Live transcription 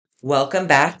Welcome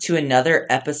back to another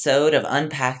episode of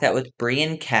Unpack That with Bree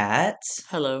and Kat.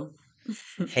 Hello.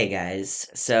 Hey guys,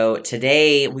 so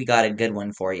today we got a good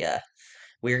one for you.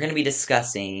 We're going to be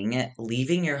discussing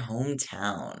leaving your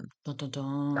hometown. Dun, dun,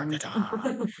 Dun, dun, dun.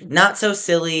 dun. Not so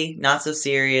silly, not so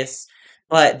serious,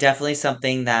 but definitely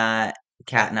something that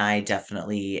Kat and I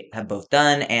definitely have both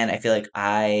done. And I feel like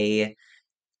I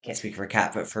can't speak for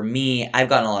Kat, but for me, I've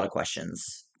gotten a lot of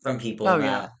questions from people Oh yeah,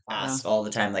 that yeah. ask all the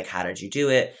time, like, how did you do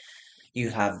it? You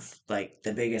have like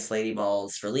the biggest lady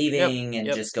balls for Yep, leaving and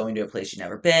yep. just going to a place you've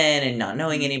never been and not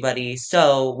knowing Hmm. anybody.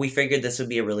 So we figured this would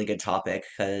be a really good topic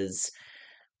because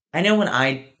I know when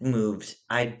I moved,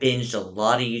 I binged a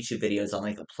lot of YouTube videos on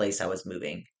like the place I was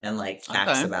moving and like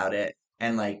facts Okay. about it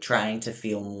and like trying to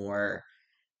feel more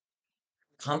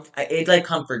it like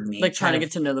comforted me, Like trying kind to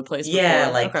of. get to know the place Yeah,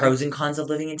 before. like Okay. pros and cons of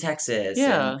living in Texas, and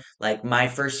Yeah. like my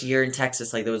first year in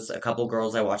Texas, like there was a couple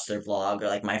girls I watched their vlog, or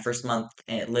like my first month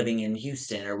living in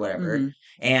Houston or whatever, Hmm.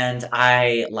 and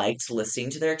I liked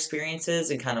listening to their experiences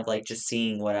and kind of like just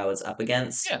seeing what I was up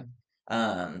against. Yeah.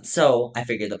 So I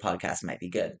figured the podcast might be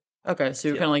good Okay. So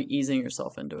you're too. kind of like easing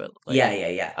yourself into it. Like, Yeah, yeah,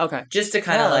 yeah. okay. Just to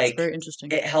kind Yeah, of that's like very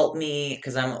interesting. it helped me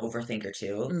because I'm an overthinker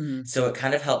too. Hmm. So it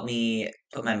kind of helped me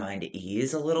put my mind at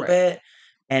ease a little Right. bit,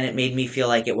 and it made me feel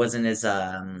like it wasn't as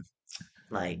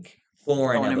like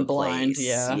foreign Going of in a blind. place.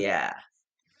 Yeah. Yeah.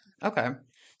 Okay.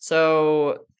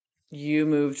 So you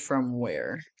moved from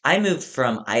where? I moved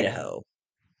from Idaho,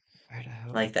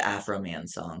 Idaho. like the Afro Man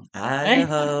song.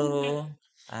 Idaho,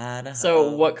 So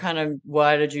Idaho. what kind of,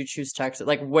 why did you choose Texas?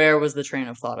 Like, where was the train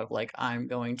of thought of like, I'm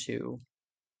going to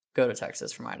go to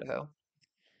Texas from Idaho?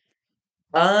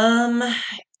 Um,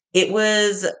 it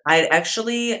was I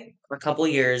actually a couple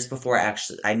years before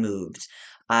I moved.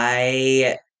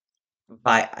 I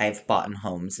I've bought in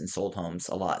homes and sold homes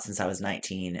a lot since I was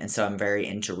 19, and so I'm very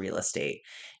into real estate.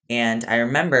 And I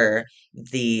remember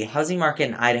the housing market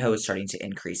in Idaho was starting to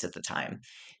increase at the time.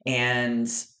 And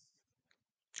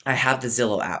I have the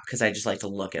Zillow app because I just like to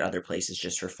look at other places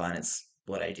just for fun. It's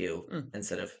what I do Mm.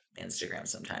 instead of Instagram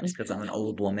sometimes because I'm an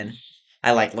old woman.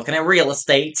 I like looking at real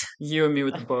estate, You and me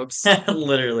with the books.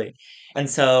 literally. And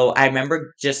so I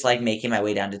remember just like making my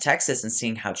way down to Texas and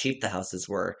seeing how cheap the houses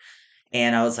were.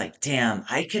 And I was like, damn,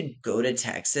 I could go to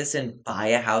Texas and buy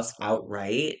a house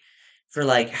outright for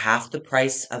like half the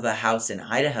price of a house in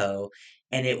Idaho,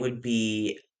 and it would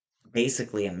be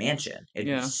basically a mansion. It'd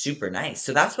be Yeah, super nice.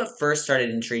 So that's what first started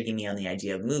intriguing me on the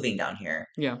idea of moving down here.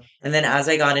 yeah. And then as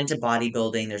I got into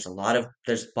bodybuilding, there's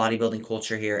bodybuilding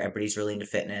culture here. Everybody's really into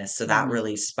fitness. So that Hmm.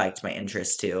 really spiked my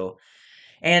interest too.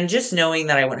 And just knowing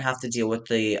that I wouldn't have to deal with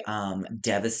the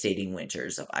devastating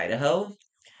winters of Idaho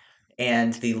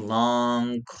and the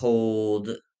long,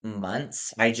 cold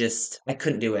months, I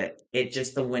couldn't do it. It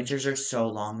just the winters are so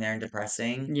long there and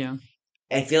depressing. Yeah,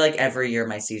 I feel like every year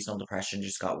my seasonal depression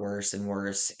just got worse and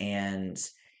worse, and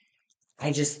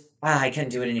I couldn't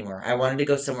do it anymore. I wanted to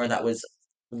go somewhere that was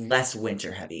less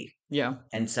winter heavy yeah,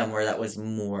 and somewhere that was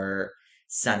more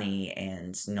sunny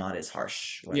and not as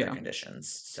harsh weather yeah.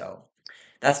 conditions. So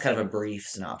that's kind of a brief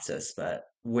synopsis, but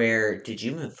where did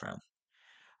you move from?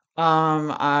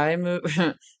 I moved.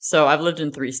 So I've lived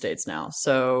in three states now.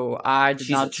 So I did She's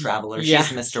a not. traveler. Yeah,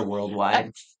 She's Mr.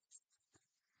 Worldwide.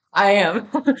 I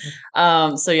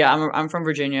am. So yeah, I'm from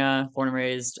Virginia, born and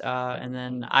raised. And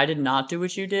then I did not do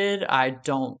what you did. I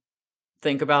don't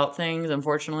think about things,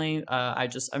 unfortunately.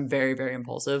 I'm very, very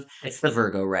impulsive. It's the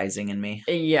Virgo rising in me.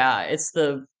 Yeah, it's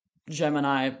the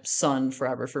Gemini sun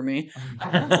forever for me.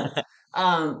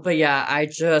 But yeah, I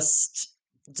just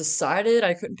decided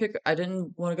I couldn't pick. I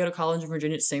didn't want to go to college in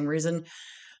Virginia. Same reason.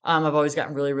 I've always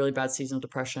gotten really, really bad seasonal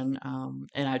depression.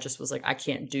 And I just was like, I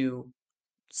can't do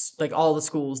like all the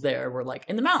schools there were like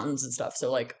in the mountains and stuff.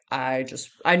 So like, I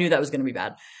knew that was going to be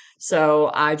bad. So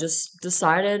I just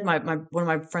decided. My one of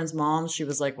my friend's moms, she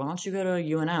was like, "Why don't you go to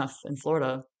UNF in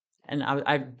Florida?" And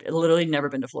I've literally never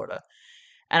been to Florida.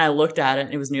 And I looked at it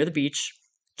and it was near the beach,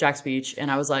 Jack's Beach,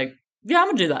 and I was like, yeah, I'm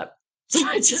gonna do that. So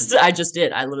I just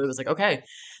did. I literally was like, okay.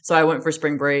 So I went for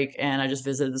spring break and I just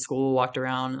visited the school, walked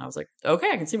around, and I was like,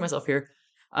 okay, I can see myself here.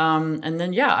 And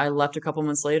then yeah, I left a couple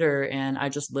months later and I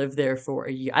just lived there for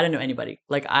a year. I didn't know anybody.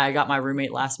 Like I got my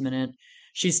roommate last minute.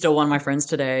 She's still one of my friends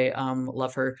today.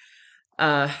 Love her.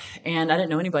 Uh, and I didn't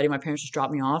know anybody. My parents just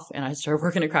dropped me off and I started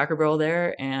working at Cracker Barrel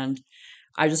there and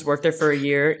I just worked there for a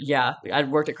year. Yeah, I'd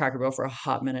worked at Cracker Barrel for a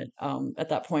hot minute at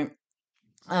that point.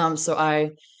 So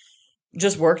I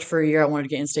just worked for a year. I wanted to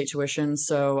get in-state tuition,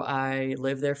 so I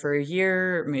lived there for a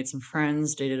year, made some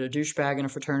friends, dated a douchebag in a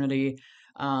fraternity,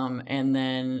 and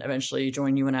then eventually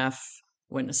joined UNF,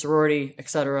 went to sorority,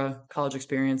 etc. College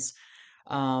experience.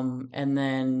 And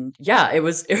then yeah, it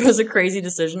was a crazy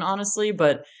decision, honestly,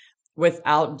 but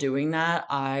without doing that,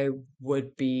 I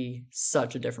would be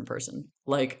such a different person.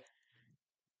 Like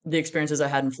the experiences I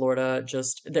had in Florida,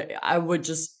 I would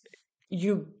just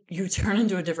you turn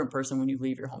into a different person when you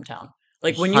leave your hometown.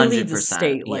 Like when you leave the 100%.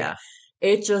 state, like Yeah.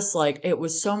 it just like it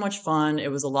was so much fun.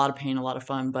 It was a lot of pain, a lot of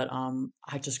fun, but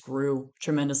I just grew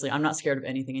tremendously. I'm not scared of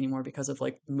anything anymore because of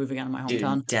like moving out of my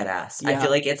hometown. Dude, dead ass. I feel Yeah.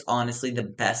 like it's honestly the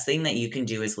best thing that you can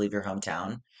do is leave your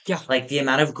hometown. Yeah. Like the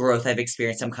amount of growth I've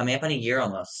experienced, I'm coming up on a year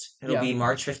almost. It'll Yeah. be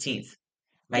March 15th,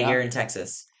 my Yeah. year in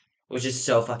Texas, which is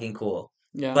so fucking cool.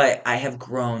 Yeah. But I have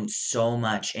grown so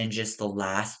much in just the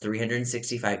last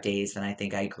 365 days than I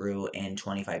think I grew in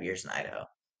 25 years in Idaho.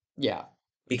 Yeah.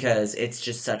 Because it's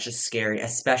just such a scary,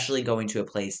 especially going to a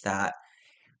place that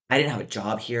I didn't have a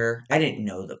job here. I didn't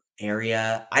know the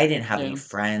area. I didn't have any Yeah.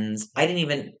 friends. I didn't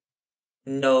even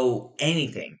know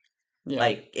anything. Yeah.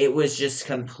 Like it was just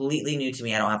completely new to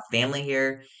me. I don't have family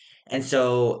here. And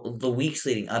so the weeks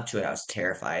leading up to it, I was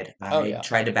terrified. Oh I yeah.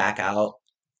 tried to back out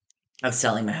of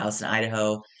selling my house in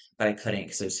Idaho, but I couldn't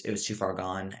because it was too far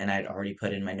gone and I'd already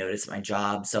put in my notice at my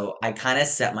job. So I kind of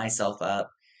set myself up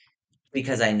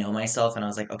because I know myself and I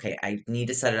was like, okay, I need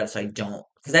to set it up so I don't,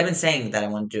 because I've been saying that I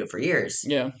want to do it for years.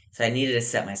 Yeah. So I needed to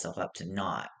set myself up to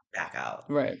not back out.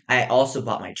 Right. I also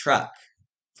bought my truck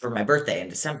for my birthday in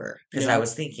December because I Yeah.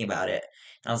 was thinking about it.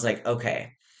 And I was like,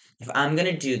 okay, if I'm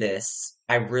gonna do this,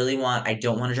 I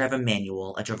don't want to drive a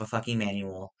manual. I drove a fucking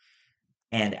manual.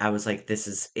 And I was like, this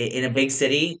is in a big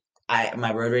city.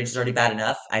 My road rage is already bad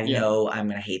enough. I Yeah. know I'm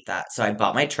gonna hate that. So I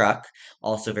bought my truck,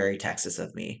 also very Texas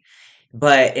of me.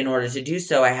 But in order to do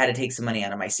so, I had to take some money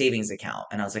out of my savings account.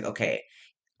 And I was like, okay,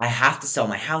 I have to sell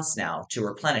my house now to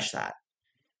replenish that.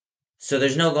 So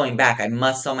there's no going back. I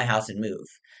must sell my house and move.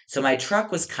 So my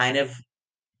truck was kind of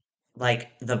like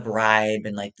the bribe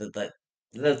and like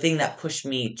the thing that pushed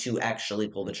me to actually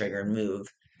pull the trigger and move.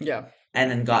 Yeah. And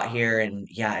then got here and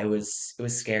yeah, it was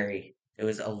scary. It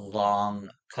was a long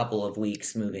couple of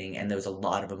weeks moving and there was a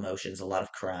lot of emotions, a lot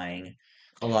of crying,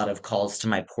 a lot of calls to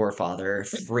my poor father,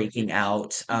 freaking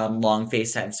out, long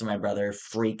FaceTimes to my brother,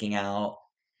 freaking out.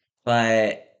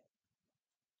 But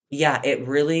yeah, it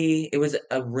was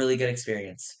a really good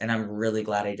experience and I'm really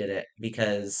glad I did it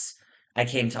because I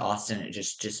came to Austin and it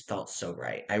just felt so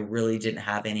right. I really didn't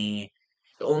have any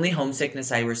the only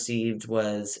homesickness I received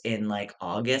was in like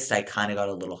August. I kind of got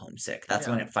a little homesick. That's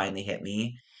when Yeah. it finally hit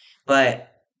me. But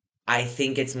I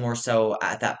think it's more so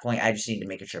at that point I just need to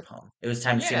make a trip home. It was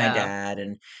time to see my Yeah. dad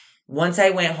and once I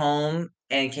went home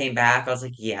and came back, I was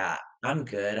like, yeah, I'm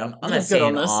good. I'm gonna I'm good stay on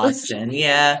in this. Austin.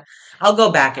 Yeah. I'll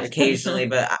go back occasionally,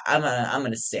 but I'm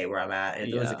gonna stay where I'm at.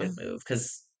 It was a Yeah. good move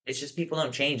because it's just people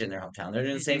don't change in their hometown. They're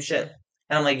doing the same shit. Mm-mm.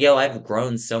 And I'm like, yo, I've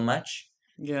grown so much.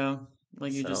 Yeah.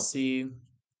 Like you just So see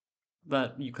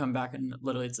that you come back and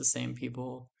literally it's the same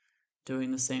people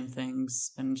doing the same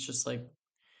things, and it's just like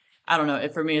I don't know.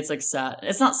 For me, it's like sad.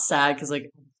 It's not sad because like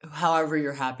however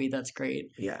you're happy, that's great.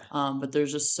 yeah, But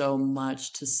there's just so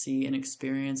much to see and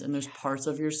experience, and there's parts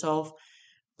of yourself.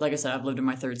 Like I said, I've lived in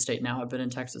my third state now. I've been in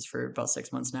Texas for about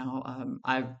 6 months now.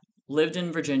 I've lived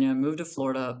in Virginia, moved to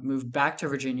Florida, moved back to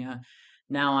Virginia.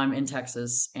 Now I'm in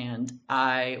Texas, and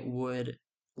I would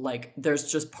like. There's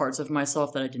just parts of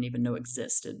myself that I didn't even know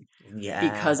existed yeah.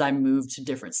 because I moved to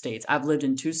different states. I've lived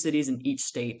in two cities in each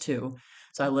state too.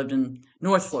 So I lived in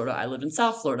North Florida, I lived in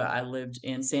South Florida, I lived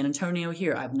in San Antonio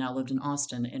here. I've now lived in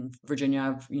Austin. In Virginia,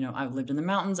 I've lived in the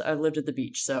mountains, I've lived at the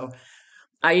beach. So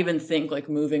I even think like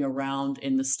moving around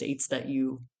in the states that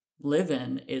you live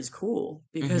in is cool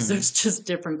because Hmm. there's just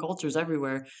different cultures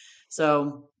everywhere.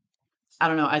 So I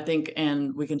don't know. I think,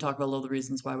 and we can talk about a little of the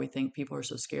reasons why we think people are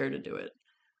so scared to do it.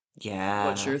 What's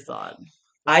Yeah. your thought?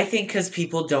 I think because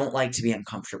people don't like to be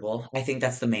uncomfortable. I think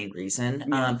that's the main reason.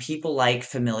 Yeah, People like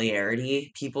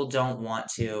familiarity. People don't want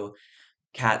to.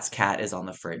 Cat's cat is on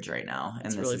the fridge right now, and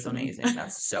it's this really is funny. amazing.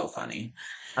 That's so funny.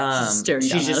 She's just staring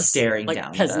She's down at just us staring like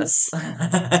down at us. peasants.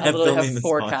 I I'm literally have filming this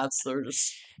four pod. cats that are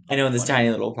just I know in this funny. tiny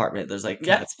little apartment, there's like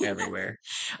Yeah. cats everywhere.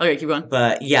 Okay, keep going.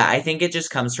 But yeah, I think it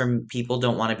just comes from people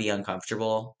don't want to be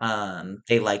uncomfortable.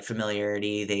 They like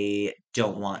familiarity. They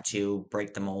don't want to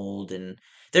break the mold, and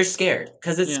they're scared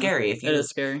because it's Yeah, scary. If it is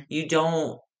scary. you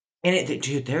don't, and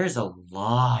dude, there is a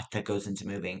lot that goes into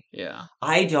moving. Yeah,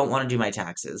 I don't want to do my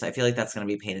taxes. I feel like that's going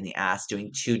to be a pain in the ass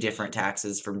doing two different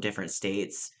taxes from different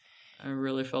states. I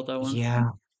really felt that one. Yeah.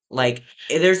 Like,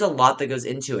 there's a lot that goes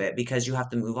into it because you have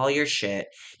to move all your shit.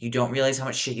 You don't realize how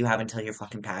much shit you have until you're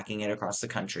fucking packing it across the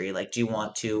country. Like, do you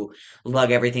want to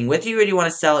lug everything with you or do you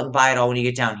want to sell it and buy it all when you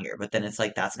get down here? But then it's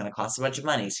like, that's going to cost a bunch of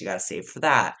money, so you got to save for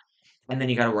that. And then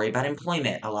you got to worry about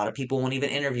employment. A lot of people won't even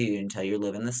interview you until you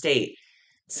live in the state.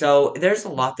 So there's a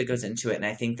lot that goes into it, and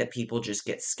I think that people just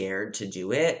get scared to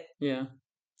do it. Yeah.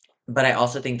 But I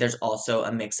also think there's also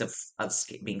a mix of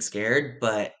being scared,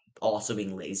 but also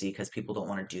being lazy because people don't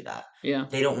want to do that. Yeah.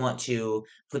 They don't want to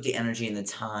put the energy and the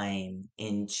time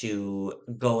into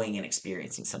going and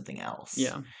experiencing something else.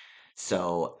 Yeah.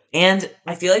 So, and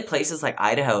I feel like places like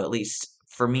Idaho, at least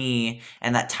for me,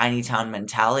 and that tiny town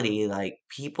mentality, like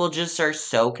people just are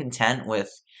so content with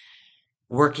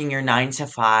working your 9 to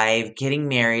 5, getting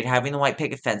married, having the white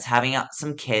picket fence, having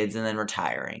some kids, and then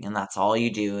retiring. And that's all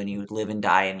you do. And you live and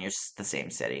die in the same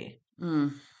city.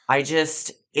 Mm.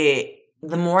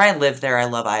 The more I live there, I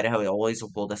love Idaho. It always will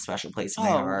hold a special place in my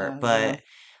Oh, heart. yeah. But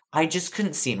I just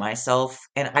couldn't see myself.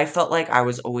 And I felt like I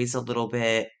was always a little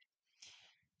bit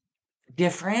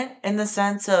different in the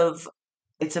sense of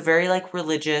it's a very like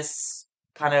religious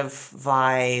kind of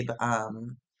vibe,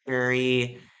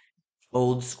 very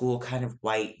old school kind of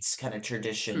white kind of Mm.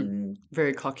 tradition.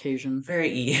 Very Caucasian. Very,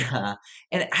 yeah.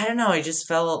 And I don't know, I just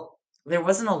felt there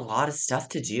wasn't a lot of stuff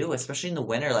to do, especially in the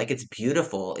winter. Like it's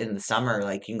beautiful in the summer.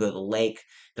 Like you can go to the lake,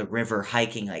 the river,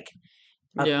 hiking.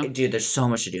 Yeah. Dude, there's so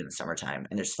much to do in the summertime,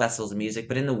 and there's festivals and music.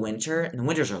 But in the winter, and the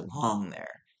winters are long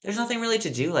there. There's nothing really to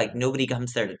do. Like nobody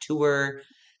comes there to tour.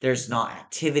 There's not I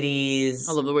activities.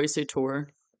 love the way you say tour.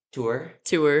 Tour,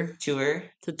 Tour. tour,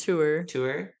 To tour.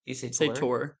 tour. You say Say tour,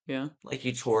 tour. Yeah. like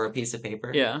you tore a piece of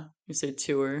paper. Yeah. You say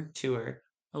tour. Tour.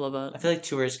 I love that. I feel like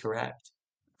tour is correct.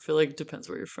 I feel like it depends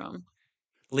where you're from.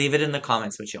 Leave it in the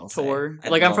comments what y'all say. Tour.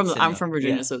 I'd Like love to I'm know. from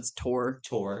Virginia, Yeah. so it's tour.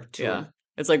 Tour. Yeah. Tour.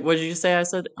 It's like, what did you say? I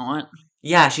said aunt.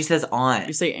 Yeah, she says aunt.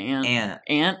 You say aunt. Aunt.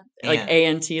 Aunt, like Aunt.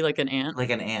 A-N-T, like an ant, Like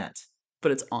an ant.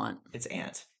 but it's aunt. It's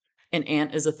aunt. An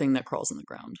ant is a thing that crawls in the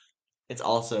ground. It's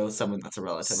also someone that's a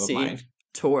relative of See, mine.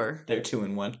 tour. They're 2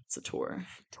 in 1. It's a tour.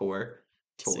 Tour.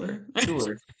 Tour. See?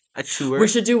 Tour. A tour. We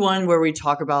should do one where we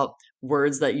talk about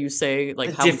words that you say,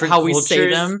 like The different how we say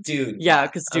cultures? them. Dude. Yeah,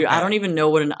 because dude, I don't Okay. even know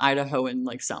what an Idahoan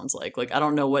like sounds like. Like I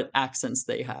don't know what accents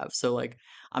they have. So like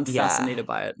I'm Yeah. fascinated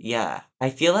by it. Yeah.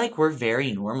 I feel like we're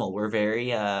very normal. We're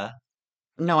very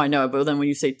No, I know, but then when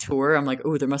you say tour, I'm like,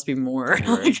 oh, there must be more.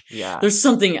 tour. Like Yeah.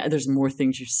 there's more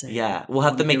things you say. Yeah. We'll I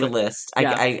have want to to make hear a what. list.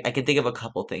 Yeah, I can think of a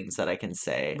couple things that I can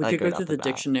say, we like could go right through off the the bat.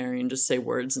 dictionary and just say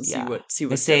words and Yeah. see I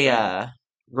what's say different.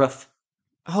 roof.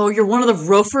 Oh, you're one of the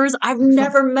roofers? I've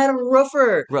never met a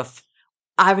roofer. Roof.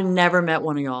 I've never met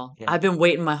one of y'all. Yeah. I've been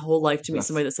waiting my whole life to meet Roof.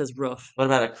 somebody that says roof. What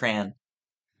about a crayon?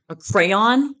 A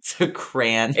crayon? It's a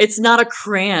crayon. It's not a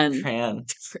crayon. Crayon.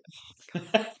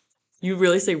 You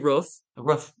really say roof?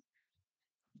 Roof.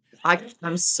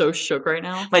 I'm so shook right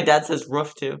now. My dad says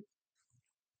roof too.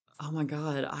 Oh my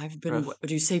god, I've been. Roof.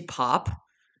 Do you say pop?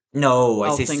 No, I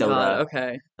Oh, say thank soda. God.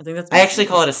 Okay, I think that's. I actually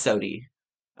call it a sody.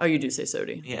 Oh, you do say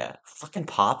sody. Yeah. Fucking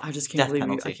pop. I just can't Death believe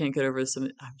you. I penalty. can't get over this.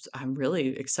 I'm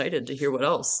really excited to hear what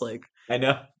else. Like, I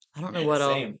know. I don't know what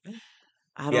else. Same.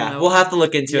 I don't Yeah, know. we'll have to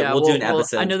look into it. Yeah, We'll do an well, I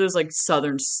episode. know there's like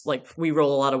southern, like we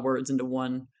roll a lot of words into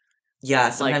one. Yeah,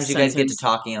 like sometimes you guys get to sentence.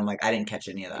 talking and I'm like, I didn't catch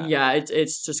any of that. Yeah,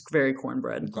 it's just very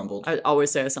cornbread. Grumbled. I always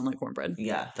say I sound like cornbread.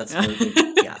 Yeah, that's really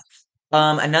good. Yeah.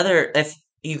 Another, if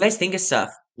you guys think of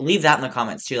stuff, leave that in the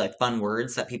comments too, like fun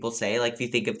words that people say. Like if you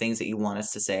think of things that you want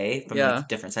us to say from Yeah. like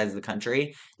different sides of the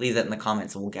country, leave that in the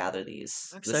comments and we'll gather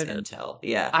this Excited. intel.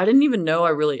 Yeah. I didn't even know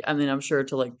I mean, I'm sure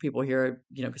to like people here,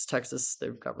 you know, because Texas,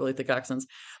 they've got really thick accents.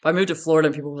 But I moved to Florida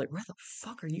and people were like, where the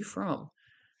fuck are you from?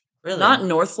 Really? Not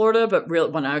North Florida, but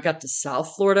when I got to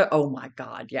South Florida, oh my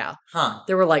God, yeah. Huh.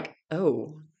 They were like,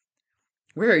 oh,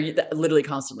 where are you? Literally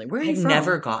constantly, where are you I've from?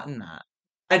 never gotten that.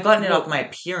 I've gotten it Well- off my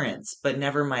appearance, but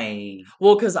never my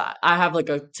Well, because I have like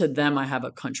to them, I have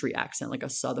a country accent, like a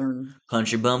Southern.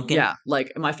 country bumpkin. Yeah,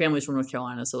 like my family's from North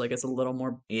Carolina, so like it's a little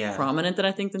more Yeah. prominent than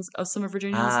I think than some of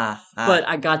Virginians. Ah. But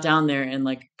I got down there and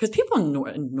like, because people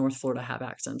in North Florida have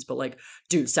accents, but like,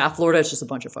 dude, South Florida, it's just a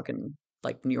bunch of fucking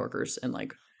like New Yorkers and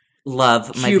like love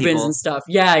my Cubans people. and stuff.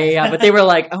 Yeah. But they were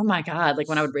like, oh my God. Like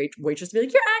when I would waitress be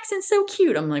like, your accent's so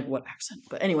cute. I'm like, what accent?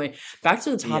 But anyway, back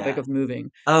to the topic Yeah. of moving.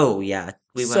 Oh yeah,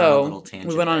 we went on a little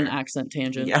tangent. We went on an there. accent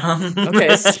tangent. Yeah.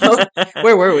 Okay, so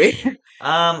where were we?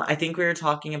 I think we were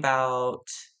talking about.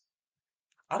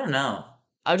 I don't know.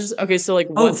 Okay, so like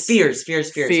Oh, what's fears.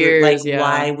 Fears, Like yeah.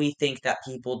 why we think that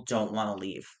people don't want to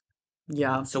leave.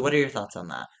 Yeah. So, what are your thoughts on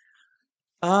that?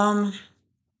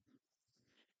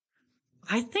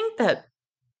 I think that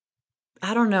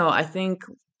I don't know. I think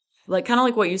like kind of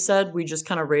like what you said, we just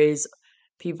kind of raise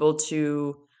people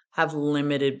to have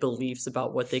limited beliefs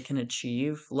about what they can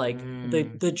achieve. Like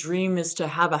Mm. the dream is to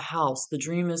have a house, the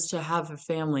dream is to have a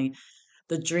family.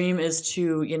 the dream is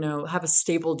to, have a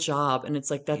stable job. And it's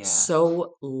like, that's Yeah.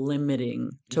 so limiting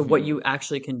to what Hmm. you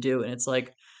actually can do. And it's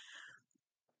like,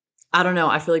 I don't know.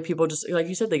 I feel like people just, like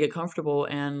you said, they get comfortable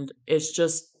and it's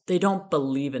just, they don't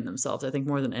believe in themselves. I think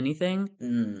more than anything,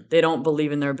 Mm. they don't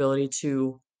believe in their ability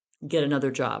to get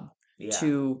another job, Yeah.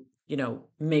 to,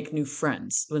 make new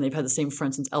friends when they've had the same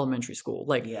friends since elementary school.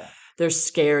 Like Yeah. they're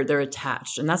scared, they're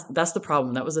attached. And that's the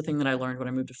problem. That was the thing that I learned when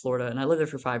I moved to Florida and I lived there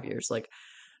for 5 years. Like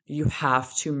you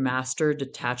have to master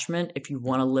detachment if you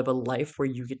want to live a life where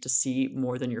you get to see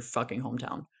more than your fucking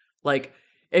hometown. Like,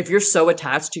 if you're so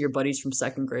attached to your buddies from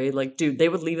second grade, like, dude, they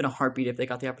would leave in a heartbeat if they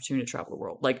got the opportunity to travel the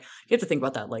world. Like, you have to think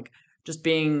about that. Like, just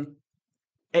being,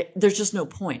 there's just no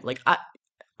point. Like,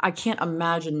 I can't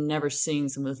imagine never seeing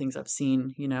some of the things I've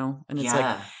seen, And it's like,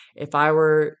 Yeah. if I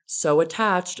were so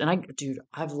attached, and dude,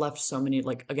 I've left so many,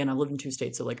 like, again, I've lived in 2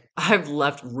 states, so like, I've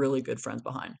left really good friends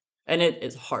behind. And it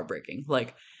is heartbreaking.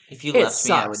 Like, If you it left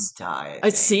me, I would sucks. die, I I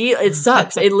think. see. It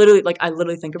sucks. It literally, like, I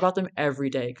literally think about them every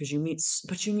day because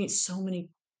but you meet so many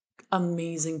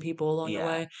amazing people along the Yeah.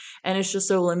 way. And it's just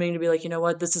so limiting to be like, you know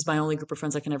what? This is my only group of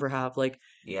friends I can ever have. Like,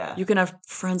 Yeah. you can have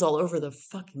friends all over the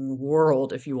fucking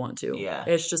world if you want to. Yeah.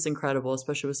 It's just incredible,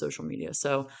 especially with social media.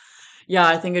 So, yeah,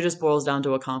 I think it just boils down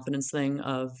to a confidence thing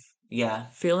of Yeah.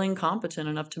 feeling competent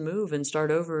enough to move and start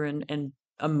over and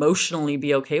emotionally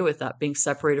be okay with that, being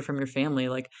separated from your family.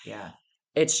 Like, Yeah.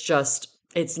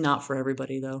 it's not for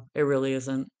everybody though. It really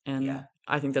isn't. Yeah. And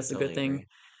I think that's a good Totally thing agree.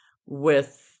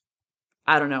 with,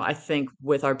 I don't know, I think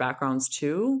with our backgrounds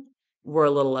too, we're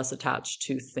a little less attached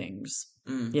to things,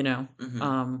 Mm. you know? Hmm.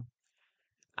 Um,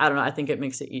 I don't know. I think it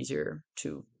makes it easier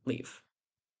to leave.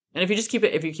 And if you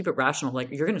keep it rational, like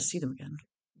you're going to see them again,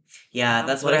 Yeah,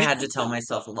 that's what I like had to tell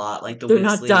myself a lot. Like the they're weeks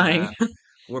not leading dying. up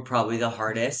were probably the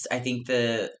hardest. I think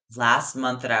the last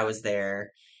month that I was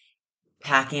there,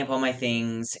 packing up all my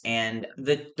things, and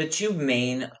the two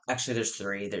main, actually there's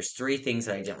three. There's three things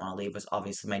that I didn't want to leave. Was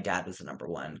obviously my dad was the number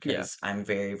one Yeah. because I'm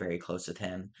very, very close with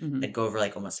him. Hmm. I'd go over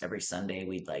like almost every Sunday.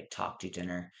 We'd like talk, do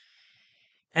dinner.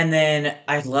 And then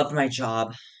I loved my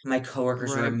job. My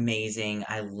coworkers were Right. amazing.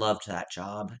 I loved that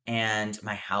job. And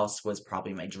my house was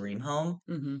probably my dream home.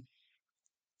 Hmm.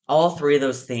 All three of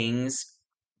those things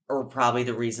are probably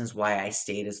the reasons why I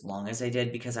stayed as long as I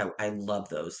did because I love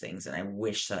those things and I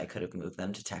wish that I could have moved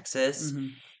them to Texas. Hmm.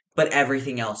 But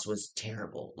everything else was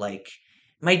terrible. Like,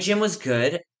 my gym was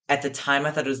good. At the time,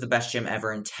 I thought it was the best gym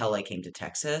ever until I came to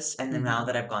Texas. And then now Hmm.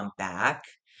 that I've gone back,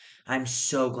 I'm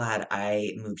so glad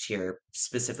I moved here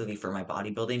specifically for my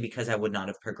bodybuilding because I would not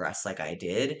have progressed like I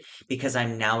did because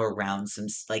I'm now around some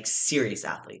like serious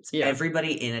athletes. Yeah.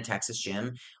 Everybody in a Texas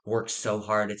gym works so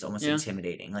hard, it's almost Yeah.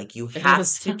 intimidating. Like you It have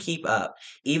is. to keep up.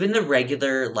 Even the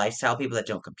regular lifestyle people that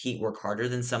don't compete work harder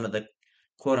than some of the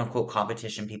quote unquote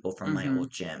competition people from my Hmm.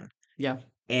 old gym. Yeah.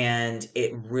 And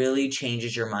it really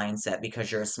changes your mindset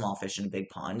because you're a small fish in a big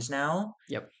pond now.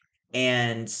 Yep.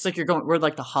 And It's like we're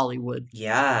like the Hollywood.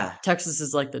 yeah, Texas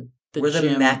is like the we're the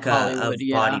gym mecca Hollywood. of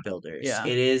Yeah. bodybuilders. Yeah.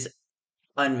 It is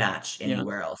unmatched Yeah.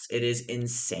 anywhere else. It is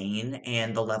insane,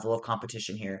 and the level of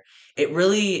competition here, it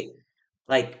really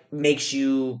like makes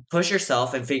you push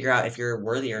yourself and figure out if you're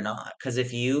worthy or not. Because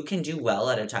if you can do well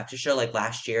at a Texas show, like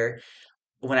last year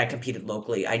when I competed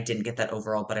locally, I didn't get that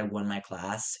overall, but I won my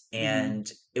class, Hmm.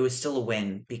 and it was still a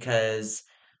win because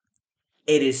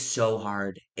it is so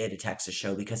hard at a Texas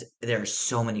show because there are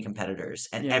so many competitors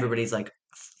and Yeah. everybody's like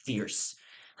fierce.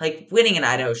 Like winning an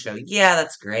Idaho show, yeah,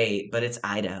 that's great, but it's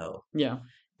Idaho. Yeah.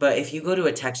 But if you go to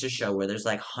a Texas show where there's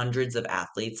like hundreds of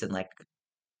athletes and like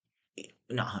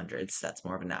not hundreds, that's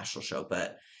more of a national show,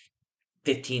 but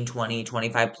 15, 20,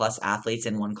 25 plus athletes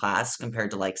in one class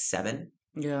compared to like seven,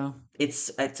 Yeah.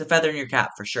 it's a feather in your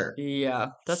cap for sure. Yeah.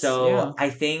 That's So yeah. I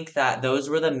think that those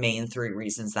were the main three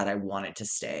reasons that I wanted to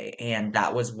stay. And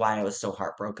that was why I was so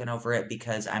heartbroken over it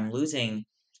because I'm losing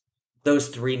those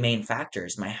three main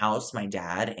factors, my house, my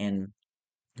dad, and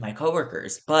my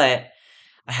coworkers. But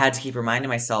I had to keep reminding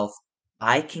myself,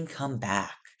 I can come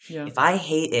back. Yeah. If I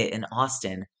hate it in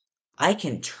Austin, I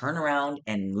can turn around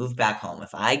and move back home. If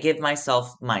I give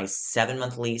myself my 7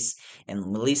 month lease and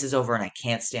the lease is over and I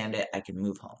can't stand it, I can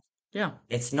move home. Yeah.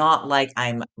 It's not like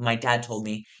my dad told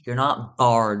me, you're not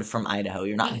barred from Idaho.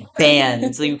 You're not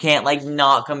banned, so you can't like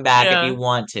not come back if Yeah. you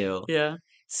want to. Yeah.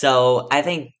 So I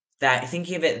think that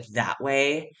thinking of it that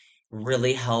way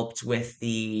really helped with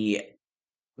the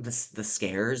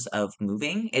scares of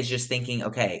moving is just thinking,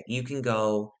 okay, you can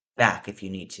go back if you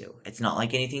need to. It's not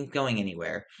like anything's going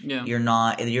anywhere. Yeah.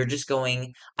 You're just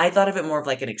going. I thought of it more of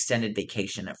like an extended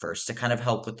vacation at first to kind of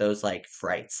help with those like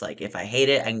frights. Like if I hate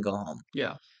it, I can go home.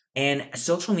 Yeah. And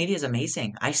social media is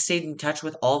amazing. I stayed in touch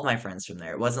with all of my friends from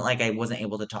there. It wasn't like I wasn't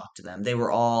able to talk to them. They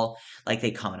were all like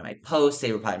they commented my posts,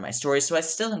 they replied to my stories, so I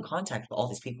was still in contact with all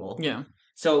these people. Yeah.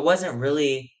 So it wasn't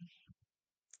really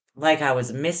like I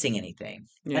was missing anything.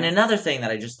 And Yeah. another thing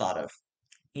that I just thought of,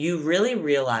 you really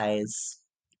realize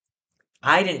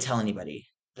I didn't tell anybody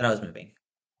that I was moving.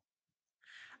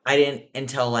 I didn't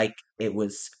until like it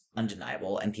was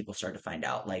undeniable and people started to find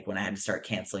out. Like when I had to start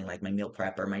canceling like my meal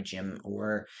prep or my gym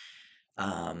or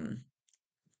um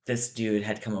this dude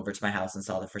had come over to my house and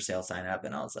saw the for sale sign up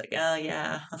and I was like, oh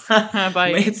yeah,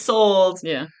 Bye. it's sold.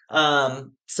 Yeah.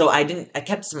 So I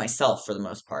kept it to myself for the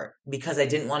most part because I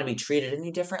didn't want to be treated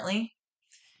any differently.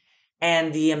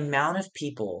 And the amount of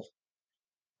people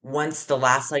once the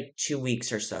last like 2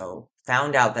 weeks or so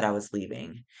found out that I was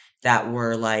leaving that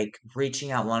were like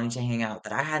reaching out, wanting to hang out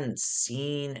that I hadn't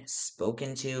seen,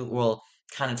 spoken to, well,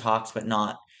 kind of talked, but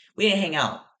not, we didn't hang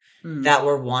out, Mm. that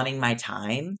were wanting my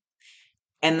time.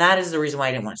 And that is the reason why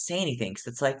I didn't want to say anything. Because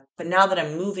it's like, but now that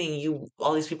I'm moving,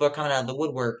 all these people are coming out of the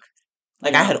woodwork.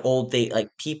 Like I Yeah. had like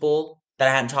people that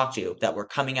I hadn't talked to that were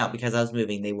coming out because I was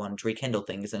moving. They wanted to rekindle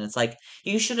things. And it's like,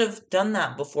 you should have done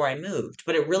that before I moved.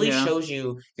 But it really Yeah. shows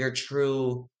you your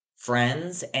true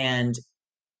friends and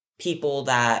people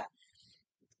that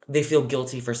they feel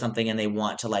guilty for something and they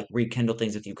want to like rekindle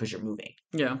things with you because you're moving.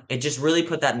 Yeah. It just really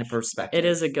put that into It perspective.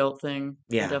 is a guilt thing.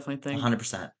 I Yeah, definitely think.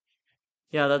 100%.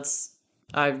 Yeah,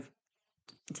 I've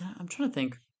I'm trying to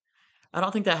think. I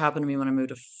don't think that happened to me when I moved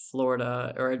to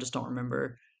Florida, or I just don't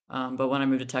remember. But when I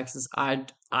moved to Texas,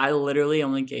 I literally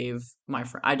only gave my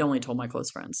friend. I'd only told my close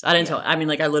friends. I didn't Yeah, tell. I mean,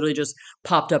 like I literally just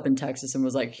popped up in Texas and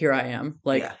was like, "Here I am."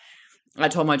 Like yeah, I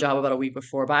told my job about a week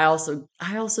before, but I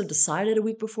also decided a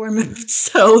week before I moved.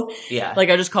 So, yeah, like,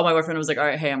 I just called my boyfriend and was like, "All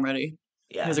right, hey, I'm ready."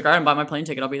 He was yeah. like, "All right, I'm buying my plane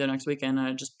ticket. I'll be there next weekend."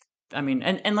 And I mean,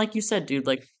 and like you said, dude,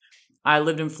 like I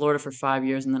lived in Florida for 5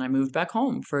 years and then I moved back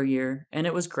home for a year and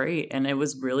it was great. And it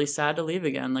was really sad to leave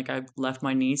again. Like I left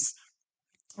my niece.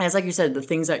 And it's like you said, the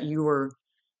things that you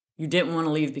didn't want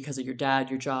to leave because of your dad,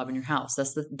 your job, and your house.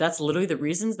 That's literally the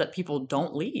reasons that people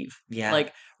don't leave. Yeah.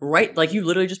 Like right, like you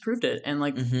literally just proved it. And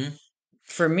like Hmm.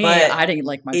 for me, But I didn't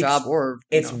like my job it's or,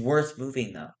 it's worth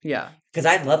moving though, yeah, because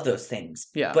I love those things.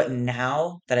 yeah. But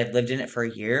now that I've lived in it for a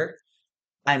year,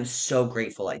 I'm so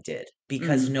grateful I did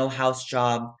because Mm, no house,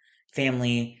 job,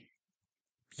 family,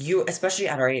 you especially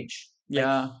at our age, like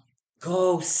yeah.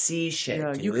 go see shit,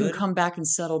 Yeah. You can dude. come back and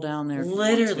settle down there if you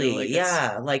want to. Literally, Like it's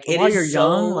yeah. Like it while you're is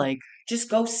young, so like, just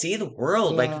go see the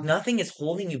world. Like yeah, nothing is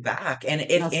holding you back. And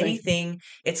if nothing. anything,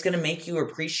 it's gonna make you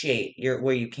appreciate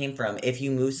where you came from. If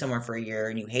you move somewhere for a year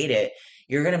and you hate it,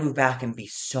 you're gonna move back and be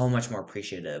so much more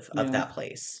appreciative of Yeah. that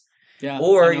place. Yeah. I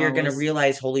Or know I you're gonna was.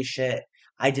 realize, holy shit,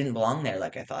 I didn't belong there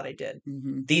like I thought I did.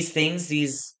 Hmm. These things,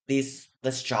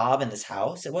 this job and this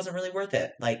house, it wasn't really worth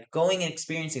it. Like going and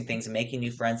experiencing things and making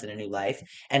new friends in a new life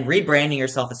and rebranding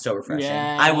yourself is so refreshing.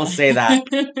 I will Yeah. say that.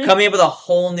 Coming up with a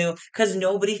whole new, because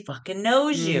nobody fucking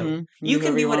knows you. You You do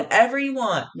can whatever be you want. whatever you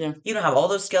want. Yeah. You don't have all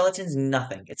those skeletons,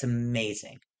 nothing. It's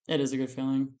amazing. It is a good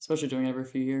feeling, especially doing it every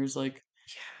few years. Like,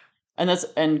 and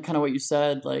kind of what you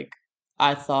said, like,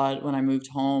 I thought when I moved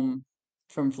home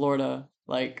from Florida,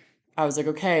 like, I was like,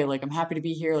 okay, like, I'm happy to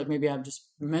be here. Like, maybe I'm just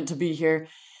meant to be here.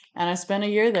 And I spent a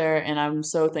year there, and I'm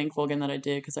so thankful again that I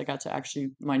did because I got to actually,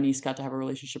 my niece got to have a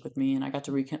relationship with me, and I got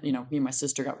to, me and my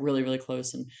sister got really, really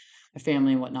close, and my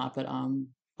family and whatnot. But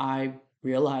I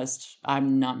realized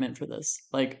I'm not meant for this.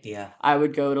 Like, Yeah. I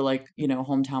would go to like,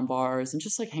 hometown bars and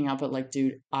just like hang out, but like,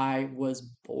 dude, I was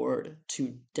bored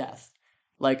to death.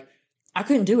 Like, I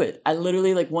couldn't do it. I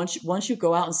literally like once you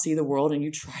go out and see the world and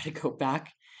you try to go back,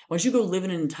 once you go live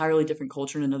in an entirely different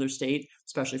culture in another state,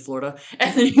 especially Florida,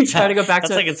 and then you try to go back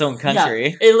That's to like its own yeah,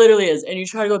 country. it literally is. And you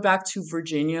try to go back to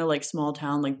Virginia, like small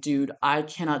town, like dude, I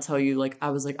cannot tell you, like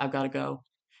I was like, I've got to go.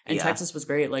 And Yeah. Texas was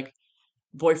great. Like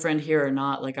boyfriend here or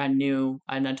not, like I knew,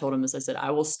 and I told him this. I said,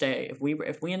 I will stay if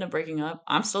we end up breaking up.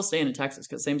 I'm still staying in Texas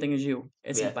because same thing as you.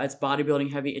 Yeah. It's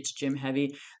bodybuilding heavy. It's gym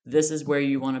heavy. This is where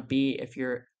you want to be if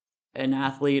you're an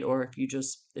athlete or if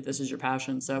this is your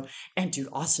passion. So, and dude,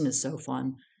 Austin is so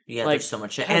fun. Yeah, there's Like so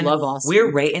much shit. I And love we're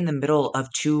Austin. right in the middle of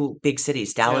two big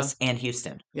cities, Yeah, Dallas and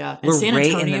Houston. yeah. And We're San right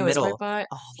in the Antonio is right middle. by.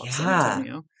 Oh, I love San Yeah.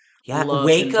 Antonio. Yeah. Love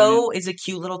San Antonio. Waco is a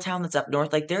cute little town that's up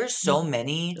north. Like there's so No,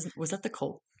 many. was that the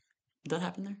cult? Did that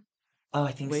happen there? Oh,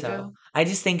 I think so. Waco? I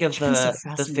just think of I've been so the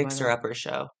fascinated by Fixer that. Upper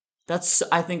show. That's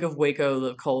I think of Waco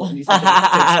the cult, and you think of the fish.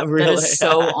 That Really? is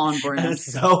so on brand.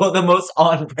 So the most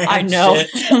on I brand know,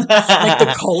 shit. like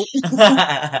the cult.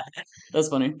 That's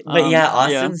funny. But yeah, Yeah,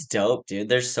 Austin's dope, dude.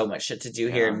 There's so much shit to do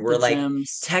here, yeah. and The we're like,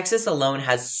 gyms. Texas alone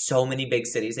has so many big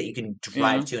cities that you can Yeah,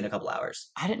 drive to in a couple hours.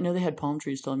 I didn't know they had palm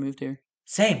trees till I moved here.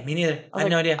 Same, me neither. I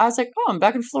had no idea. I was like, oh, I'm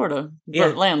back in Florida, Yeah,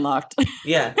 but landlocked.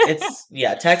 yeah,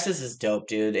 Texas is dope,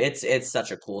 dude. It's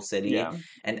such a cool city Yeah,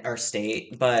 and our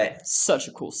state, but such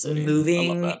a cool city. I love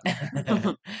moving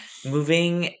that.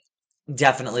 moving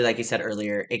definitely, like you said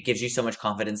earlier, it gives you so much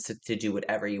confidence to do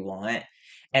whatever you want.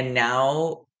 And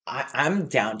now I'm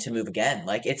down to move again.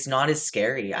 Like it's not as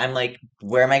scary. I'm like,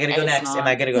 where am I gonna go It's next? Am not.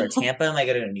 I gonna go to Tampa? Am I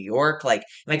gonna go to New York? Like,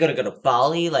 am I gonna go to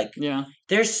Bali? Like, Yeah,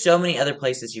 there's so many other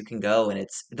places you can go, and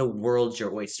it's the world's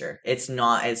your oyster. It's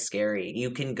not as scary.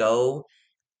 You can go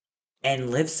and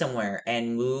live somewhere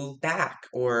and move back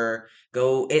or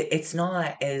go it's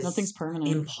not as nothing's permanent.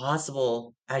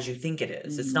 impossible as you think it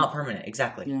is. It's Hmm. not permanent,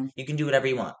 exactly. Yeah, You can do whatever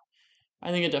you want,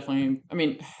 I think it definitely. I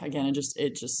mean, again,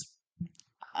 it just.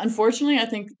 Unfortunately, I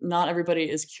think not everybody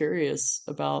is curious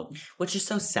about which is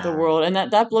so the sad. world, and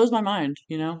that blows my mind.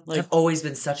 I've Like, always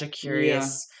been such a yeah.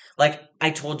 curious, like I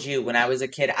told you when I was a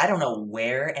kid, I don't know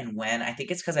where and when. I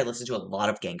think it's because I listened to a lot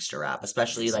of gangster rap,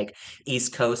 especially like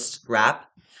East Coast rap.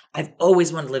 I've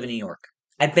always wanted to live in New York.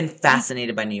 I've been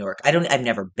fascinated by New York. I've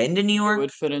never been to New You York.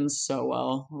 would fit in so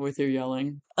well with your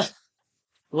yelling.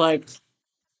 Like,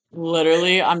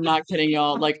 literally, I'm not kidding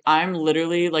y'all. Like, I'm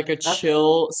literally like a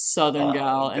chill Southern Oh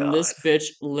gal, and God. this bitch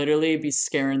literally be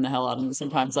scaring the hell out of me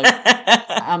sometimes. Like,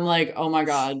 I'm like, oh my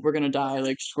God, we're gonna die.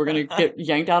 Like, we're gonna get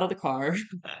yanked out of the car.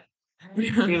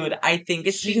 Dude, I think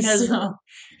it's She's because so.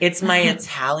 it's my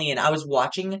Italian. I was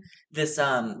watching this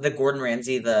the Gordon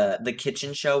Ramsay the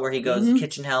kitchen show where he goes Hmm.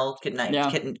 kitchen hell, Yeah.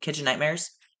 kitchen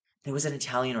nightmares. There was an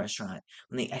Italian restaurant.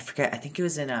 I forget, I think it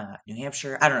was in New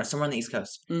Hampshire. I don't know, somewhere on the East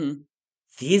Coast. Hmm.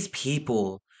 These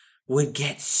people would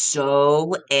get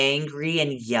so angry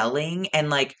and yelling and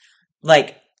like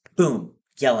boom,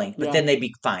 yelling, but Yeah. then they'd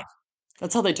be fine.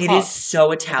 That's how they It is talk. so I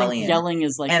think Italian. yelling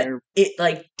is like And it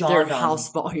like their dawned on me.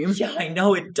 house volume. Yeah, I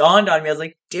know it dawned on me. I was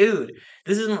like, dude,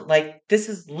 this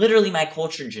is literally my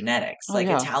culture genetics. Oh Like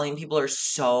yeah. Italian people are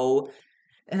so,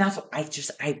 and that's what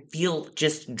I feel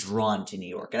just drawn to New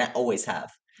York, and I always have.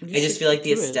 You I just should feel like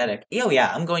the do it. aesthetic. Oh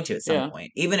yeah, I'm going to at some Yeah.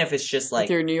 point, even if it's just With like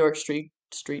your New York my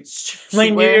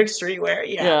New streetwear. York streetwear.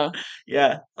 Yeah, Yeah.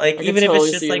 yeah. Like I could even if it's totally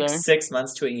just see you like there. 6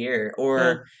 months to a year, Yeah.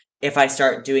 or if I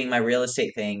start doing my real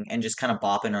estate thing and just kind of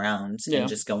bopping around and Yeah.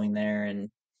 just going there and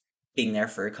being there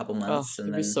for a couple Oh, months, and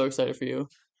I'd be then, so excited for you.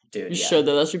 dude, You yeah, should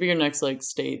though. That should be your next like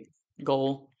state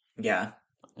goal. yeah,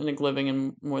 I think living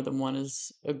in more than one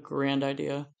is a grand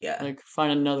idea. yeah, Like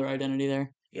find another identity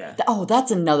there. yeah. Oh,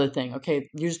 that's another thing. Okay,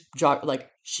 you just jog like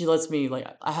she lets me like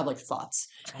I have like thoughts.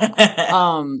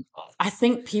 Um, I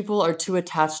think people are too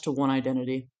attached to one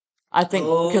identity. I think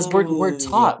because Oh, we're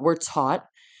taught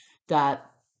that,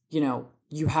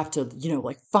 you have to,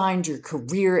 like find your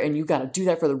career and you got to do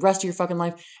that for the rest of your fucking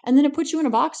life. And then it puts you in a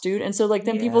box, dude. And so like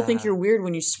then people think yeah. you're weird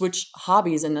when you switch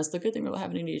hobbies, and that's the good thing about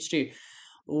having ADHD.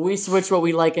 We switch what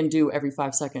we like and do every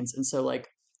 5 seconds. And so like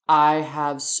I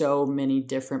have so many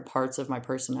different parts of my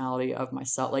personality, of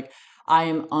myself. Like I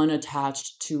am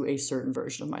unattached to a certain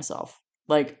version of myself.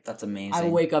 Like That's I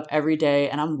amazing. wake up every day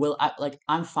and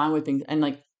I'm fine with things, and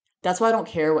like that's why I don't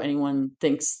care what anyone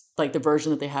thinks, like the version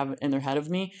that they have in their head of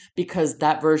me, because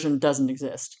that version doesn't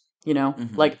exist. Hmm.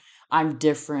 Like I'm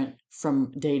different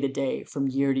from day to day, from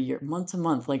year to year, month to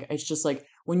month. Like it's just like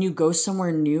when you go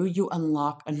somewhere new, you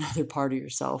unlock another part of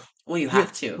yourself. Well, you You're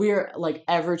have to. we're like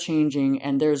ever changing,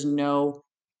 and there's no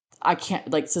I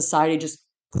can't like society just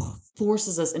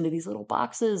forces us into these little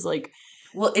boxes. Like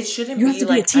Well, it shouldn't you have be to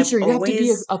be a like I've teacher, you have to be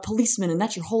always, a policeman, and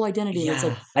that's your whole identity. And it's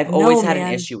like, yeah, I've always no, had an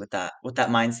man. issue with that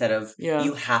mindset of Yeah.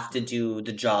 you have to do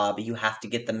the job, you have to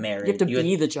get the You have marriage, to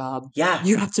be the job. yeah,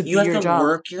 You have to you be have your to job.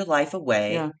 work your life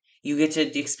away. Yeah. You get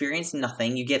to experience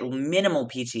nothing. You get minimal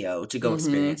PTO to go Mm-hmm.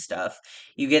 experience stuff.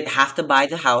 You get have to buy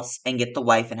the house and get the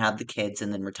wife and have the kids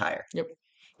and then retire. Yep.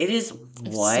 It is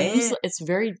It seems what?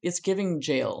 it's giving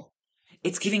jail.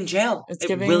 It's giving jail. It's It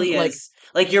giving really like, is.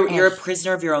 Like you're ugh, a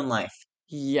prisoner of your own life.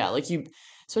 yeah, like you,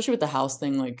 especially with the house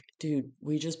thing, like, dude,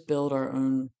 we just build our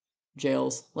own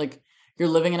jails. Like, you're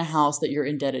living in a house that you're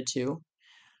indebted to.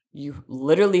 You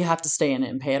literally have to stay in it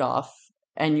and pay it off.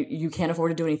 And you can't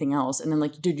afford to do anything else. And then,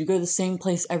 like, dude, you go to the same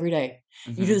place every day.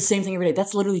 You do the Hmm. same thing every day.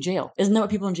 That's literally jail. Isn't that what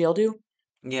people in jail do?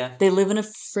 Yeah. They live in a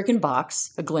freaking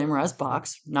box, a glamorized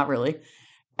box, not really,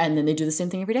 and then they do the same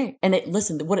thing every day. And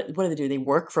listen, what do they do? They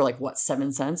work for like what,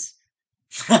 7 cents?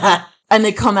 and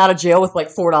they come out of jail with like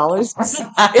 $4.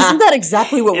 Isn't that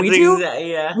exactly what we do?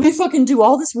 Yeah. We fucking do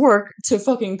all this work to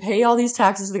fucking pay all these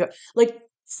taxes to the like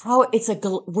how it's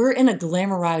we're in a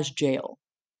glamorized jail.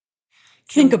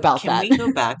 Think about Can that. we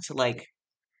go back to like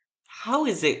how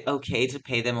is it okay to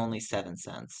pay them only 7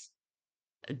 cents?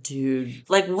 Dude,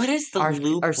 Like what is the our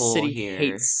loophole city here?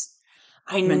 hates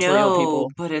I mentally ill know,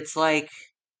 people. but it's like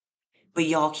but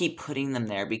y'all keep putting them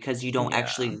there because you don't Yeah.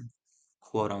 actually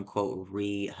quote unquote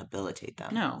rehabilitate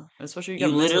them. No, especially you You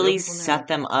got mentally ill literally people in there. set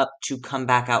them up to come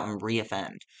back out and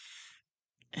reoffend.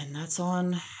 And that's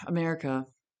on America.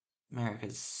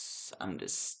 America's I'm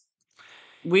just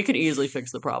We could easily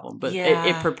fix the problem, but it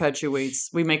yeah. perpetuates.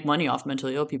 We make money off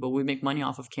mentally ill people. We make money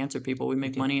off of cancer people. We We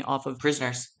make do. money off of.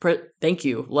 Prisoners, Thank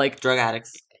you. Like, drug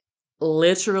addicts.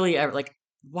 literally, like,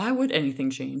 why would anything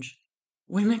change?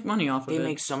 We make money off of They it.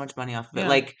 make so much money off of it. Yeah.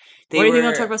 Like What they do you think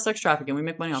I'll talk were about sex trafficking? We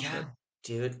make money off of yeah, it.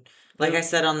 dude. Like I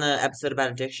said on the episode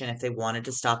about addiction, if they wanted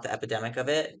to stop the epidemic of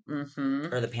it,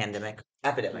 Mm-hmm. or the pandemic,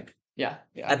 epidemic, Yeah.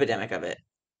 Yeah. epidemic of it,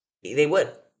 they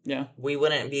would. Yeah. We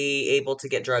wouldn't be able to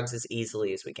get drugs as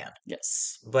easily as we can.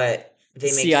 Yes. But The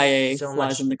they make CIA so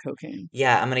flies much. in the cocaine.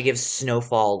 Yeah, I'm gonna give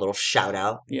Snowfall a little shout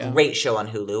out. Yeah. Great show on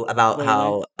Hulu about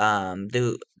Literally. how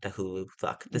the Hulu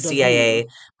the The Hulu. CIA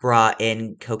brought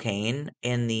in cocaine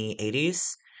in the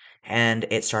 80s and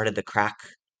it started the crack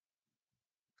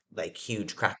like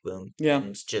huge crack boom Yeah.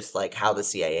 and just like how the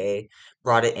CIA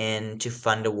brought it in to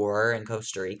fund a war in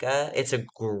Costa Rica. It's a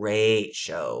great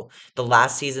show. The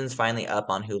last season's finally up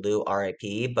on Hulu,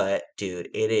 RIP, but dude,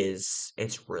 it's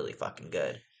really fucking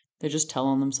good. They just tell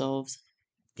on themselves.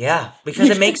 Yeah, because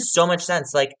it makes so much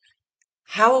sense. Like,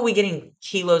 how are we getting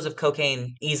kilos of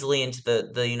cocaine easily into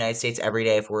the United States every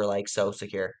day if we're like so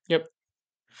secure? Yep.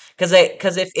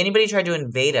 Because if anybody tried to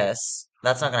invade us,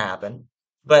 that's not gonna happen.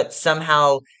 But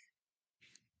somehow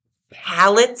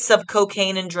pallets of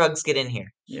cocaine and drugs get in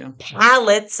here. Yeah.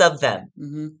 Pallets of them.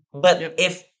 Mm-hmm. But Yep.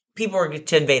 if people were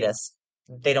to invade us,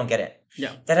 they don't get it.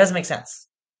 Yeah. That doesn't make sense.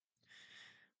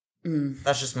 Mm.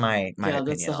 That's just my Yeah, that's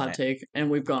the opinion on hot it. take, and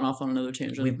we've gone off on another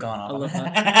tangent. We've gone I off on love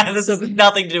that. that. This So, has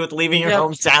nothing to do with leaving your Yep.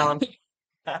 hometown.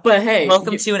 But hey,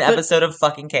 Welcome to an episode of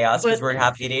fucking chaos because but- we're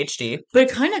half ADHD. But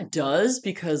it kind of does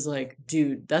because, like,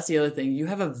 dude, that's the other thing. You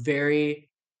have a very,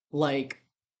 like,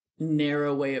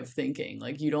 narrow way of thinking.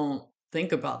 Like, you don't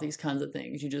think about these kinds of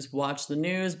things. You just watch the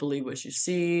news, believe what you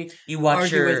see, You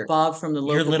watch argue with Bob from the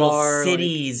your local little bar,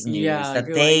 city's news yeah, that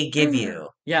you're they like, give you.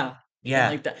 yeah, Yeah.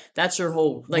 like that. That's your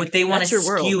whole like. What they want that's to your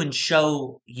world. skew and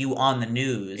show you on the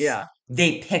news. Yeah,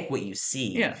 They pick what you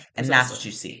see. yeah, And that's precisely. what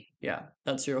you see. Yeah,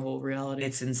 that's your whole reality.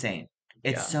 It's insane.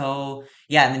 It's Yeah. so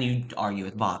yeah, and then you argue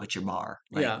with Bob at your bar.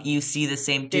 Like Yeah. you see the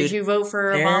same dude. Did you vote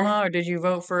for there- Obama or did you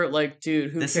vote for like,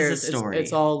 dude? Who This is a cares? story.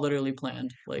 It's all literally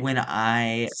planned. Like when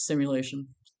I simulation.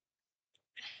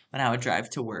 would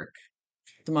drive to work.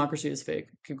 Democracy is fake.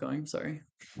 Keep going. Sorry.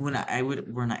 When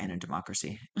we're not in a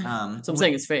democracy. So I'm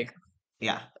saying it's fake.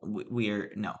 Yeah,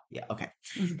 we're no. Yeah, okay.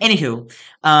 Mhm. Anywho,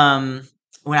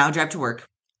 when I would drive to work,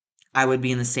 I would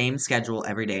be in the same schedule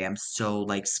every day. I'm so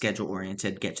like schedule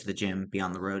oriented, get to the gym, be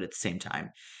on the road at the same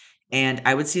time. And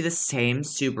I would see the same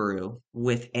Subaru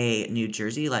with a New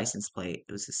Jersey license plate.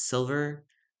 It was a silver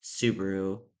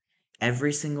Subaru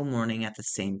every single morning at the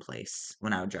same place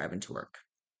when I would drive into work.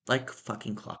 Like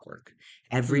fucking clockwork.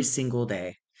 Every Mm. single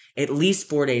day. At least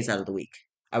 4 days out of the week,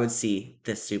 I would see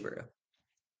this Subaru.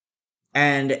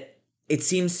 And it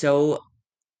seems so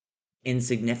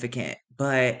insignificant,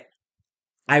 but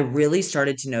I really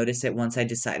started to notice it once I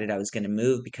decided I was going to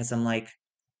move because I'm like,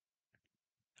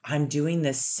 I'm doing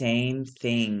the same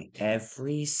thing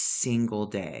every single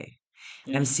day.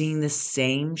 Yeah. I'm seeing the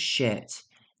same shit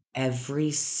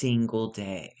every single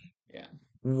day. Yeah.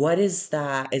 What is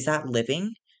that? Is that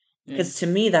living? Yeah. Because to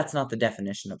me, that's not the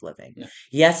definition of living. No.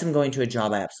 Yes, I'm going to a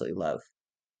job I absolutely love.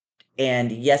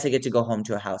 And yes, I get to go home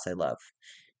to a house I love.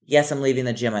 Yes, I'm leaving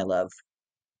the gym I love.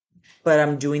 But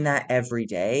I'm doing that every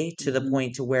day to the Mhm.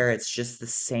 point to where it's just the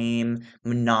same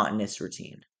monotonous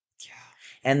routine. Yeah.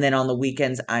 And then on the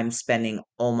weekends, I'm spending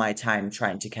all my time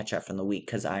trying to catch up from the week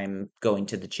because I'm going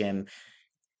to the gym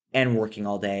and working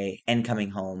all day and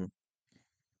coming home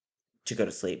to go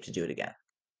to sleep to do it again.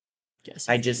 Yes.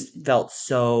 I just felt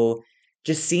so,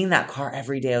 just seeing that car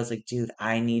every day, I was like, dude,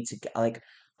 I need to, like,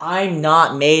 I'm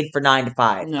not made for 9 to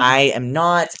 5. No. I am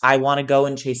not. I want to go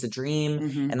and chase a dream.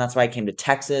 Mhm. And that's why I came to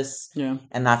Texas. Yeah.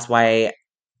 And that's why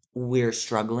we're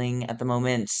struggling at the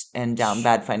moment and down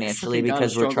bad financially Fucking gotta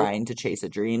because we're struggle. trying to chase a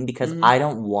dream because Mhm. I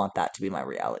don't want that to be my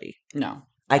reality. No.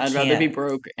 I I'd rather be can't.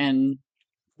 broke and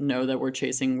know that we're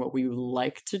chasing what we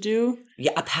like to do.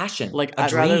 Yeah, a passion, Like a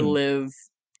I'd rather dream. live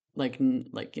like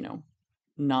you know,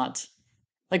 not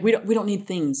like we don't need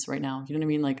things right now. You know what I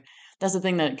mean? Like that's the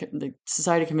thing that the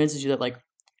society convinces you that like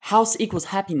house equals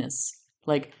happiness.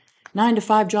 Like 9 to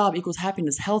 5 job equals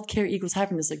happiness. Healthcare equals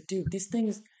happiness. Like, dude, these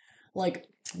things, like,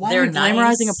 why are They're we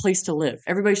glamorizing a nice. place to live?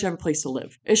 Everybody should have a place to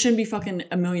live. It shouldn't be fucking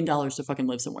 $1 million to fucking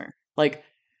live somewhere. Like,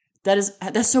 that's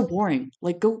so boring.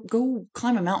 Like, go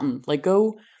climb a mountain. Like,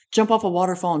 go jump off a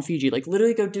waterfall in Fiji. Like,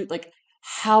 literally go do like.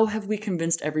 How have we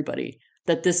convinced everybody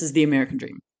that this is the American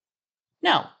dream?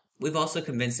 No. We've also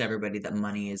convinced everybody that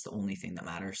money is the only thing that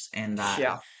matters, and that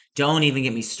Yeah. don't even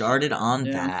get me started on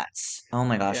Yeah. that. Oh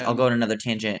my gosh, Yeah. I'll go on another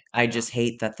tangent. I Yeah. just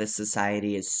hate that this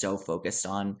society is so focused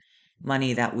on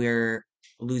money that we're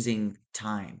losing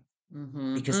time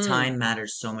Mm-hmm. because time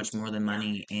matters so much more than Yeah.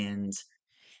 money. And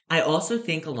I also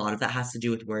think a lot of that has to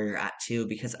do with where you're at too,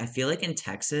 because I feel like in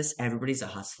Texas, everybody's a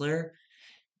hustler,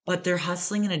 but they're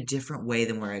hustling in a different way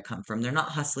than where I come from. They're not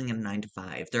hustling in 9 to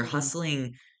 5. They're Mm-hmm.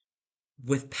 hustling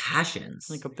with passions,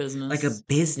 Like a like a business.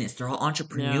 business. They're all Yeah.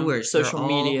 entrepreneurs. They're Social all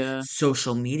media.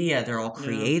 social media. They're all Yeah.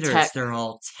 creators. Tech. They're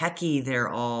all techie. They're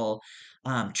all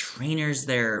trainers.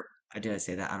 Did I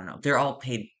say that? I don't know. They're all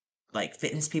paid like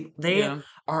fitness people. They Yeah.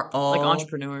 are Like all,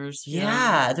 entrepreneurs. Yeah.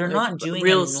 yeah, they're Like not doing a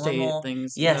real estate normal,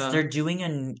 things. yes, Yeah. they're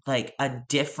doing like a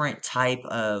different type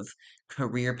of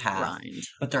career path, Grind.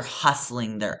 but they're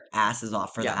hustling their asses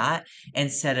off for Yeah. that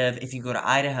instead of if you go to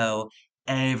Idaho,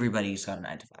 everybody's got a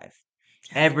 9 to 5.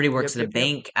 Everybody works Yep. at a Yep. Yep.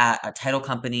 bank, at a title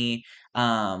company,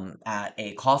 at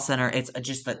a call center. It's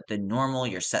just the normal,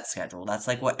 your set schedule. That's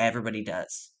like what everybody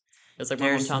does. It's like my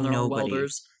There's hometown. They're all nobody.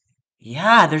 welders.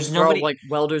 Yeah, there's They're all nobody. like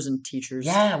welders and teachers.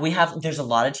 Yeah, there's a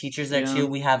lot of teachers there Yeah. too.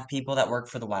 We have people that work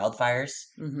for the wildfires.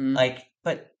 Mm-hmm. Like,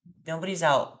 but nobody's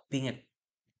out being a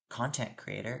content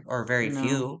creator, or very No,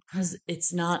 few. because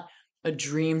it's not a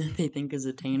dream that they think is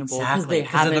attainable because Exactly, they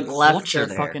because of the haven't left culture their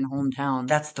there. fucking hometown.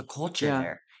 That's the culture Yeah.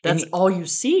 there. And That's all you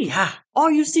see. yeah, All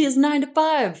you see is 9 to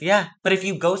 5. yeah. But if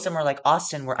you go somewhere like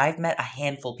Austin, where I've met a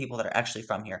handful of people that are actually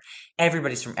from here,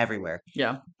 everybody's from everywhere.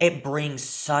 Yeah. It brings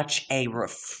such a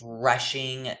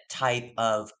refreshing type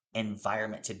of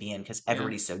environment to be in because Yeah.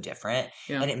 everybody's so different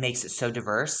Yeah. and it makes it so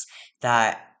diverse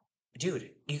that,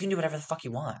 dude, you can do whatever the fuck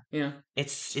you want. Yeah.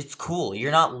 It's cool.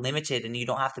 You're not limited and you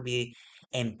don't have to be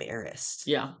embarrassed.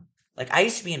 Yeah. Like I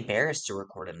used to be embarrassed to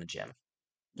record in the gym.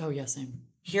 Oh, yeah, same.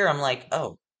 Here I'm like,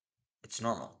 oh, it's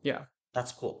normal. Yeah.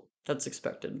 That's cool. That's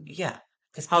expected. Yeah,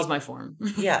 because How's my form?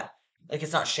 yeah, like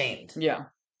it's not shamed. Yeah.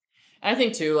 I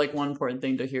think too, like one important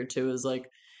thing to hear too is like,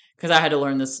 because I had to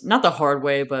learn this not the hard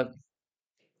way, but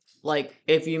like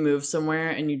if you move somewhere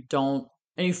and you don't,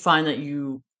 and you find that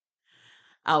you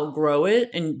outgrow it,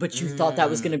 and but you thought that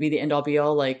was going to Mm, be the end all be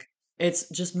all, like it's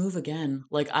just move again.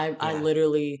 Like I yeah,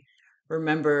 literally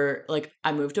remember like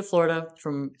I moved to Florida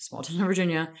from small town in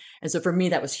Virginia, and so for me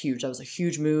that was huge. That was a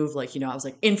huge move. Like I was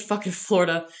like in fucking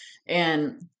Florida,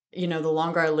 and the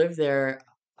longer I lived there,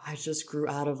 I just grew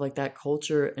out of like that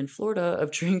culture in Florida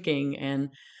of drinking, and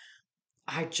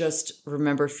I just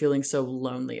remember feeling so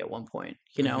lonely at one point.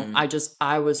 hmm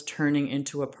I was turning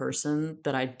into a person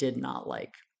that I did not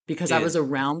like because I was dude.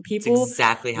 around It's people.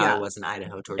 exactly how I Yeah. was in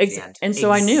Idaho towards the end. And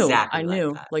so I Exactly like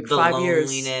knew that. like The 5 years.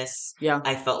 loneliness, Yeah.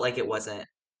 I felt like it wasn't,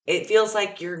 it feels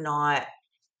like you're not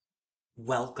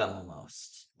welcome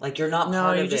almost. Like you're not No,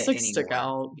 part you of just it like stick anymore.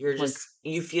 out. You're Like just,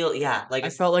 you feel, yeah, like I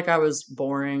it's, felt like I was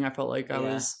boring. I felt like I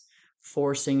yeah. was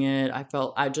forcing it. I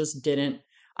felt I just didn't.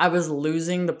 I was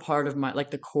losing the part of my like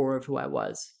the core of who I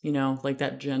was. Like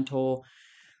that gentle.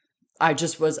 I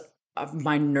just was.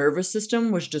 My nervous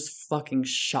system was just fucking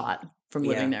shot from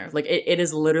living Yeah. there. Like it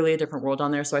is literally a different world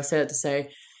down there. So I say it to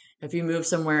say, if you move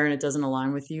somewhere and it doesn't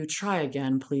align with you, try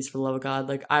again, please, for the love of God.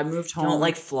 Like I moved Don't home.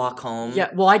 like flock home. Yeah,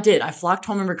 well, I did. I flocked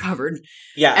home and recovered,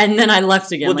 Yeah. and then I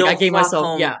left again. Well, Like I don't gave flock myself,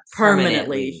 home yeah,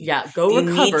 permanently. permanently. Yeah, go You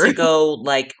need recover, to go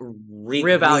like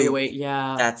regroup. reevaluate.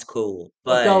 Yeah, That's cool.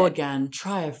 but go But again.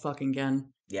 Try it fucking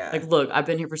again. yeah. Like, look, I've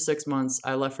been here for 6 months.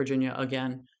 I left Virginia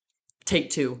again.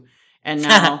 Take two, and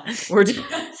now now we're doing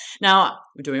a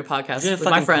We're doing a podcast with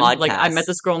my fucking friend. Like I met podcast.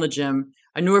 this girl in the gym.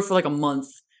 I knew her for like a month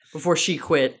before she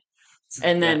quit,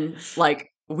 and Yeah. then like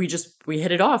we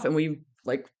hit it off, and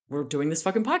we're doing this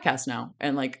fucking podcast now,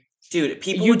 and like Dude,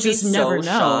 people you would be just never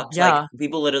so know. shocked. Like Yeah.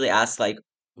 people literally ask like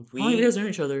How long have you guys we known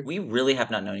each other? we really have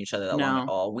not known each other that long at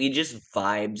No. all. We just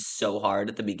vibed so hard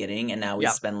at the beginning and now we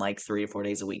Yeah. spend like 3 or 4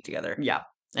 days a week together. Yeah.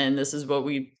 And this is what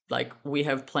we like. We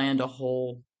have planned a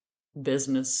whole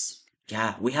business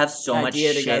Yeah, we have so much idea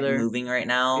shit together. moving right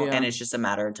now and Yeah. it's just a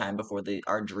matter of time before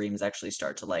our dreams actually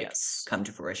start to like Yes. come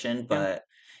to fruition. Yeah. But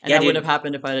And yeah, that wouldn't dude, have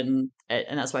happened if I didn't.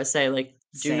 And that's why I say, like,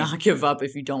 do same. not give up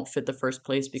if you don't fit the first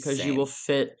place because you Same. will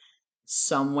fit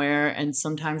somewhere, and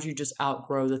sometimes you just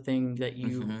outgrow the thing that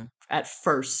you Hmm. at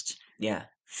first Yeah.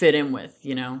 fit in with,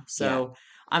 you know? Yeah. So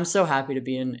I'm so happy to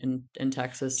be in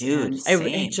Texas, Dude, and it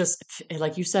same. just,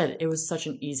 like you said, it was such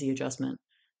an easy adjustment.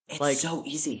 It's Like, so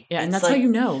easy. yeah, and It's that's how like, you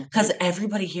know. because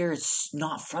everybody here is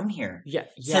not from here. Yeah,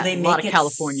 So yeah, they a lot make of it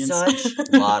Californians. such,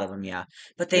 a lot of them, yeah.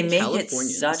 But they The make it such,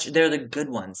 Californians. they're the good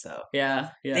ones though.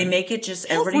 Yeah, They yeah. make it just,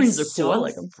 everybody's Californians are cool. I so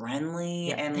like them. friendly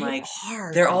Yeah, and they like,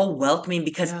 are. they're all welcoming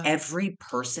because Yeah. every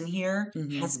person here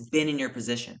Mhm. has been in your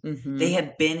position. They Mhm.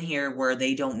 have been here where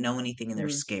they don't know anything and they're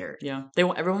Mhm. scared. Yeah.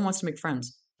 Everyone wants to make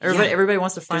friends. Yeah, Everybody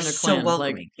wants to they're find their so clan. Like,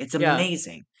 welcoming. It's yeah.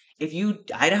 amazing. If you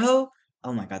Idaho,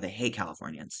 oh my God, they hate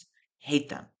Californians. Hate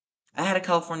them. I had a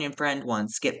Californian friend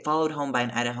once get followed home by an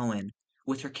Idahoan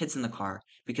with her kids in the car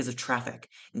because of traffic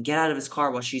and get out of his car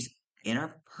while she's in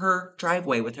her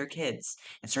driveway with her kids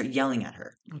and start yelling at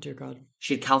her. Oh dear God.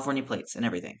 She had California plates and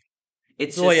everything.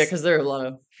 It's Well, yeah, just, because there are a lot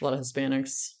of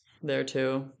Hispanics there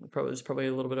too. There's probably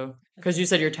a little bit of, because you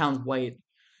said your town's white,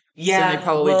 so they yeah,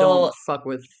 probably don't well, fuck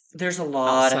with there's a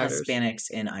lot of outsiders.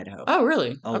 Hispanics in Idaho. Oh,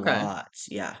 really? A Okay. lot,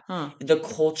 yeah. Huh. The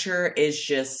culture is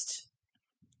just,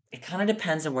 it kind of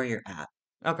depends on where you're at.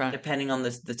 Okay. Depending on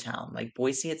the town. Like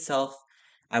Boise itself,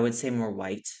 I would say more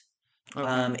white.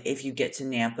 Okay. If you get to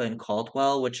Nampa and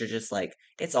Caldwell, which are just like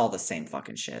it's all the same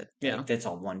fucking shit. Yeah. Like that's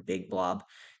all one big blob.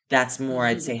 That's more,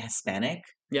 I'd say, Hispanic.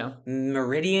 Yeah.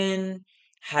 Meridian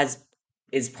has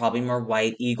is probably more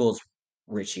white. Eagles,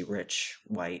 rich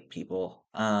white people.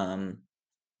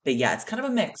 But yeah, it's kind of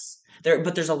a mix.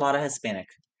 But there's a lot of Hispanic.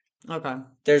 Okay.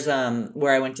 There's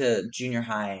where I went to junior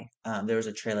high, there was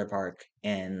a trailer park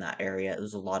in that area. There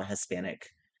was a lot of Hispanic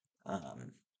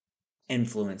um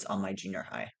influence on my junior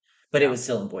high. But it Yeah. was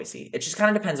still in Boise. It just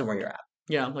kind of depends on where you're at.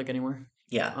 Yeah. Like anywhere.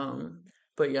 Yeah. Um.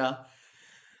 But yeah.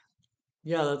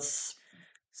 Yeah. That's.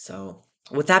 So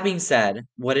with that being said,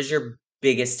 what is your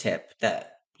biggest tip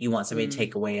that you want somebody to Mm,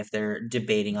 take away if they're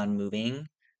debating on moving?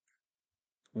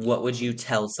 What would you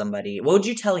tell somebody? What would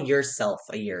you tell yourself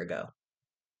a year ago?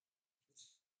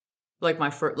 like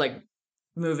my first, like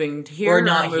moving to Or here or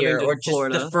not moving here, to or just the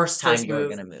Florida. first time First you were move.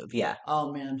 gonna move. Yeah.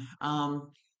 Oh man.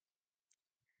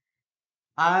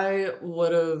 I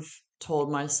would have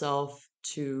told myself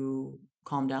to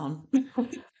calm down.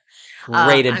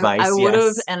 Great I advice, would have,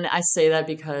 yes. and I say that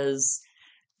because,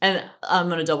 and I'm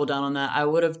gonna double down on that. I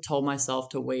would have told myself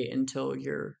to wait until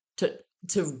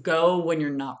to go when you're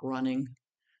not running.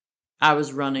 I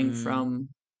was running Mm, from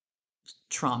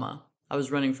trauma. I was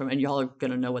running from, and y'all are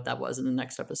gonna know what that was in the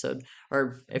next episode,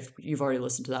 or if you've already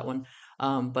listened to that one.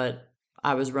 But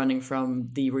I was running from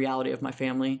the reality of my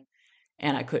family,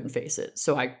 and I couldn't face it.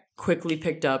 So I quickly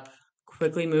picked up,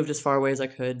 quickly moved as far away as I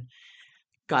could,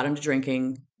 got into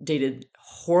drinking, dated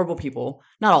horrible people.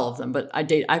 Not all of them, but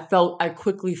I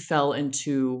quickly fell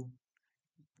into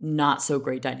not so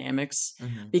great dynamics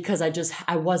hmm. because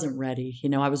I wasn't ready. You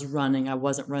know, I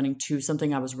wasn't running to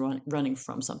something, I was running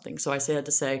from something. So I say that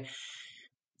to say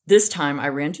this time I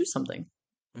ran to something.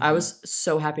 I Hmm. was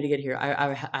so happy to get here.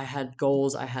 I had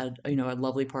goals. I had, a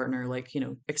lovely partner, like,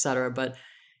 etc. But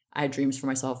I had dreams for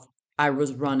myself. I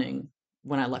was running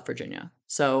when I left Virginia.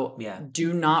 So Yeah.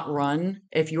 do not run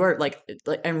if you are like,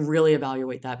 and really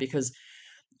evaluate that, because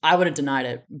I would have denied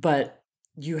it, but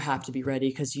you have to be ready,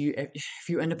 because if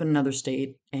you end up in another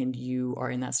state and you are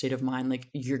in that state of mind, like,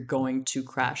 you're going to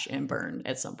crash and burn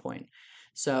at some point.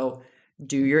 So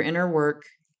do your inner work.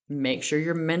 Make sure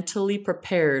you're mentally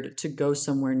prepared to go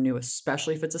somewhere new,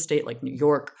 especially if it's a state like New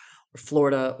York or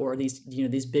Florida or these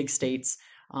big states.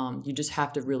 You just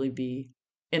have to really be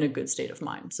in a good state of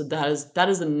mind. So that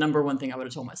is the number one thing I would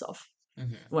have told myself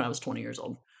Hmm. when I was 20 years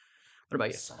old. What about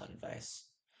you? Solid advice.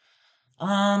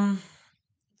 Um,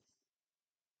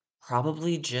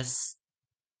 Probably just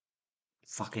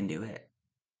fucking do it.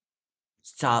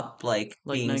 Stop like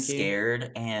Like being Nike?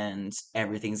 scared and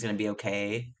everything's gonna be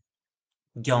okay.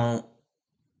 Don't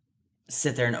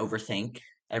sit there and overthink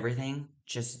everything.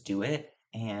 Just do it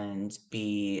and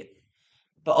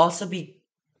but also be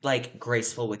like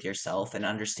graceful with yourself and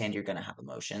understand you're gonna have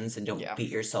emotions and don't Yeah. beat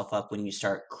yourself up when you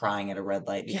start crying at a red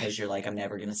light Yeah. because you're like, I'm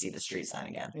never gonna see the street sign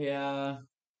again. Yeah.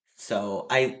 So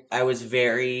I was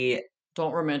very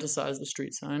Don't romanticize the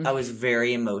street I sign. was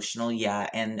very emotional, yeah.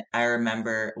 And I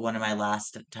remember one of my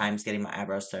last times getting my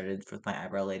eyebrows started with my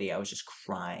eyebrow lady, I was just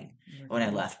crying Oh my when I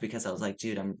God. left because I was like,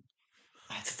 dude, I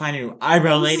have to find a new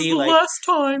eyebrow This is lady. the Like, last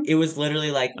time. it was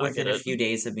literally like I get within a it. few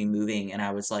days of me moving, and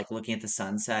I was like looking at the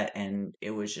sunset, and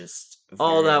it was just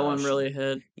Oh, very that one emotional. really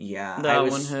hit. Yeah, That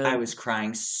one I hit. was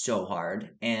crying so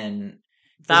hard, and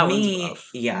for That one's me, rough.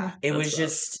 yeah, it That's was rough.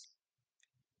 just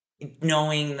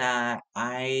knowing that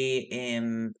I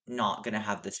am not gonna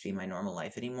have this be my normal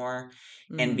life anymore,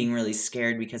 and Mm, being really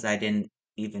scared because I didn't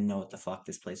even know what the fuck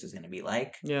this place was gonna be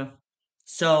like. yeah.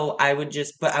 So I would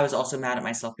just, but I was also mad at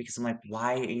myself because I'm like,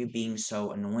 why are you being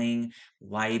so annoying?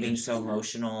 Why are you being so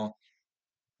emotional?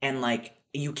 And like,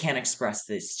 you can't express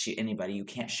this to anybody. You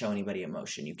can't show anybody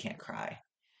emotion. You can't cry.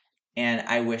 And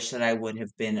I wish that I would have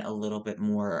been a little bit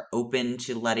more open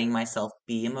to letting myself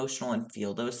be emotional and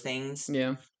feel those things,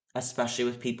 Yeah. especially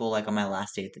with people like on my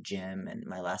last day at the gym and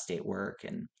my last day at work,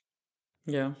 and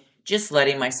Yeah. just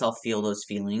letting myself feel those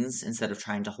feelings instead of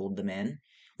trying to hold them in.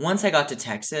 Once I got to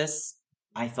Texas,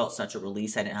 I felt such a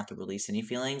release. I didn't have to release any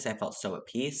feelings. I felt so at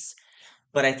peace.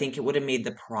 But I think it would have made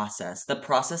the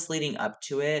process leading up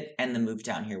to it and the move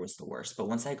down here was the worst. But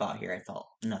once I got here, I felt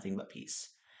nothing but peace.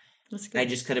 That's I good.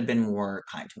 just could have been more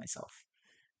kind to myself.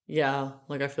 Yeah,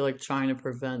 like I feel like trying to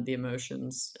prevent the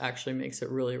emotions actually makes it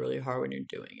really, really hard when you're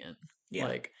doing it. Yeah.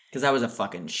 Like, Because that was a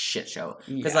fucking shit show.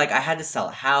 Because, yeah. like, I had to sell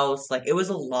a house. Like, it was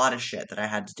a lot of shit that I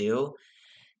had to do.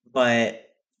 But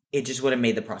it just would have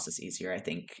made the process easier, I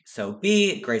think. So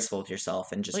be graceful with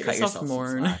yourself and just Let cut yourself yourself some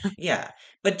mourn. slack. Yeah.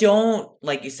 But don't,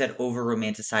 like you said, over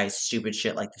romanticize stupid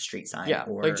shit like the street sign Yeah, like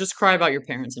or just cry about your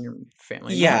parents and your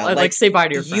family. Not yeah, like like say bye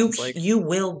to your you friends. Like, you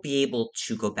will be able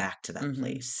to go back to that mm-hmm.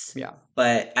 place. Yeah,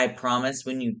 But I promise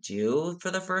when you do for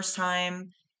the first time,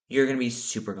 you're going to be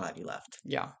super glad you left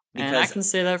yeah. And I because can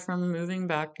say that from moving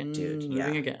back dude, and moving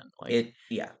yeah. again. Like,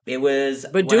 It was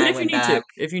but when do it I if you went need to. back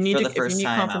If you need for to, the if you first need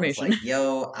time, I was confirmation. like,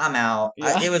 "Yo, I'm out."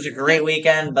 Yeah, It was a great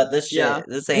weekend, but yeah.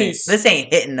 this Peace.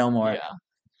 ain't hitting no more. Yeah.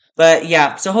 But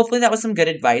yeah, so hopefully that was some good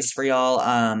advice for y'all.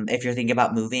 If you're thinking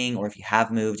about moving or if you have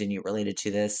moved and you're related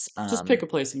to this, Just pick a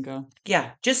place and go.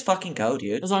 yeah, just fucking go,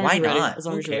 dude. As long as Why you're ready. not? As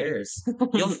long Who as you're ready. cares?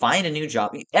 You'll find a new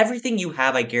job. Everything you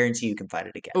have, I guarantee you can find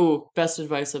it again. Oh, best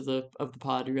advice of the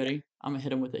pod. You Yeah, ready? I'm gonna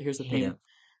hit him with it. Here's the hit theme. him.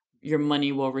 Your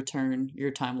money will return,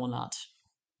 your time will not.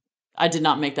 I did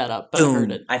not make that up, but I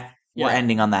heard it. Boom. We're Yeah.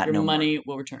 ending on that. Your No more. money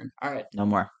will return. All right. No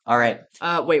more. All All right.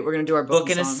 right. Wait, we're gonna do our book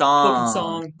and Booking a song. Book and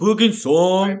song. song. Booking All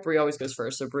song. right, Bree always goes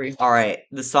first, so Bree. All right.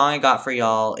 The song I got for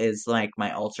y'all is like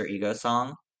my alter ego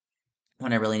song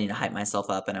when I really need to hype myself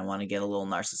up and I want to get a little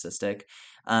narcissistic.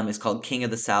 It's called King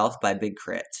of the South by Big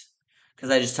Crit. Because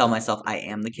I just tell myself I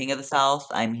am the king of the South.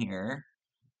 I'm here.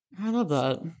 I love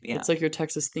that. So, yeah, It's like your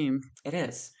Texas theme. it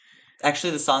is.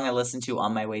 Actually, the song I listened to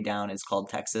on my way down is called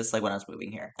Texas, like when I was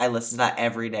moving here. I listen to that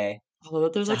every day I love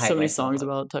it. There's to like so hype many myself songs up.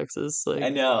 about Texas. I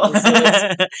Like know.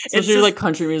 It's especially like just,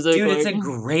 country music. dude, it's Like a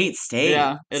great state.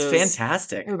 yeah, it It's is.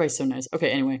 fantastic. Everybody's so nice. Okay,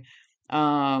 anyway.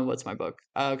 What's my book?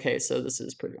 Okay, so this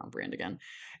is pretty on brand again.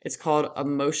 It's called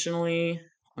Emotionally.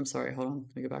 I'm sorry, hold on.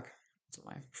 Let me go back. It's on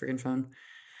my freaking phone.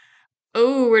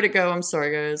 Oh, where'd it go? I'm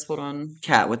sorry, guys. Hold on.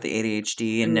 Cat with the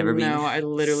ADHD and never being No, I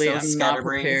literally so am not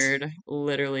scatterbrained. prepared.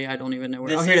 Literally, I don't even know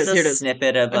where. Oh, This here it is is. a Here it is.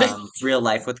 snippet of real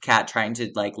life with Cat trying to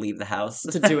like leave the house.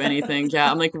 To do anything. Yeah,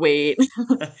 I'm like, wait.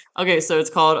 Okay, so it's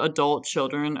called Adult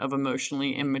Children of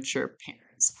Emotionally Immature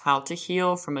Parents: How to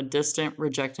Heal from a Distant,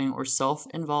 Rejecting, or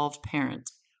Self-Involved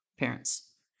Parents.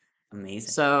 Amazing.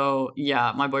 So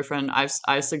yeah, my boyfriend,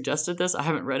 I suggested this. I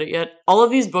haven't read it yet. All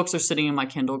of these books are sitting in my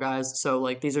Kindle, guys. So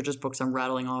like these are just books I'm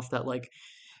rattling off that like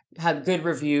have good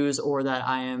reviews or that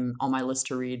I am on my list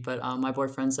to read. But my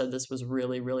boyfriend said this was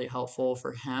really, really helpful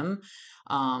for him.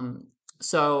 Um,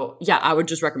 so yeah, I would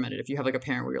just recommend it if you have like a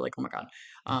parent where you're like, oh my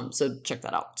God. So check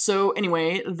that out. So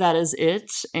anyway, that is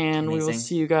it. And we will Amazing.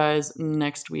 see you guys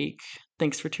next week.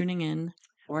 Thanks for tuning in.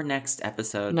 Or next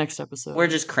episode. Next We're episode.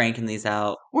 just cranking these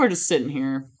out. We're just sitting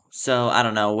here. So I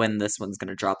don't know when this one's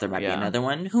gonna drop. There might be Yeah. another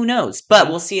one. Who knows? But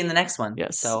Yeah. we'll see you in the next one.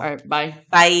 Yes. So All right. Bye.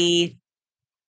 bye.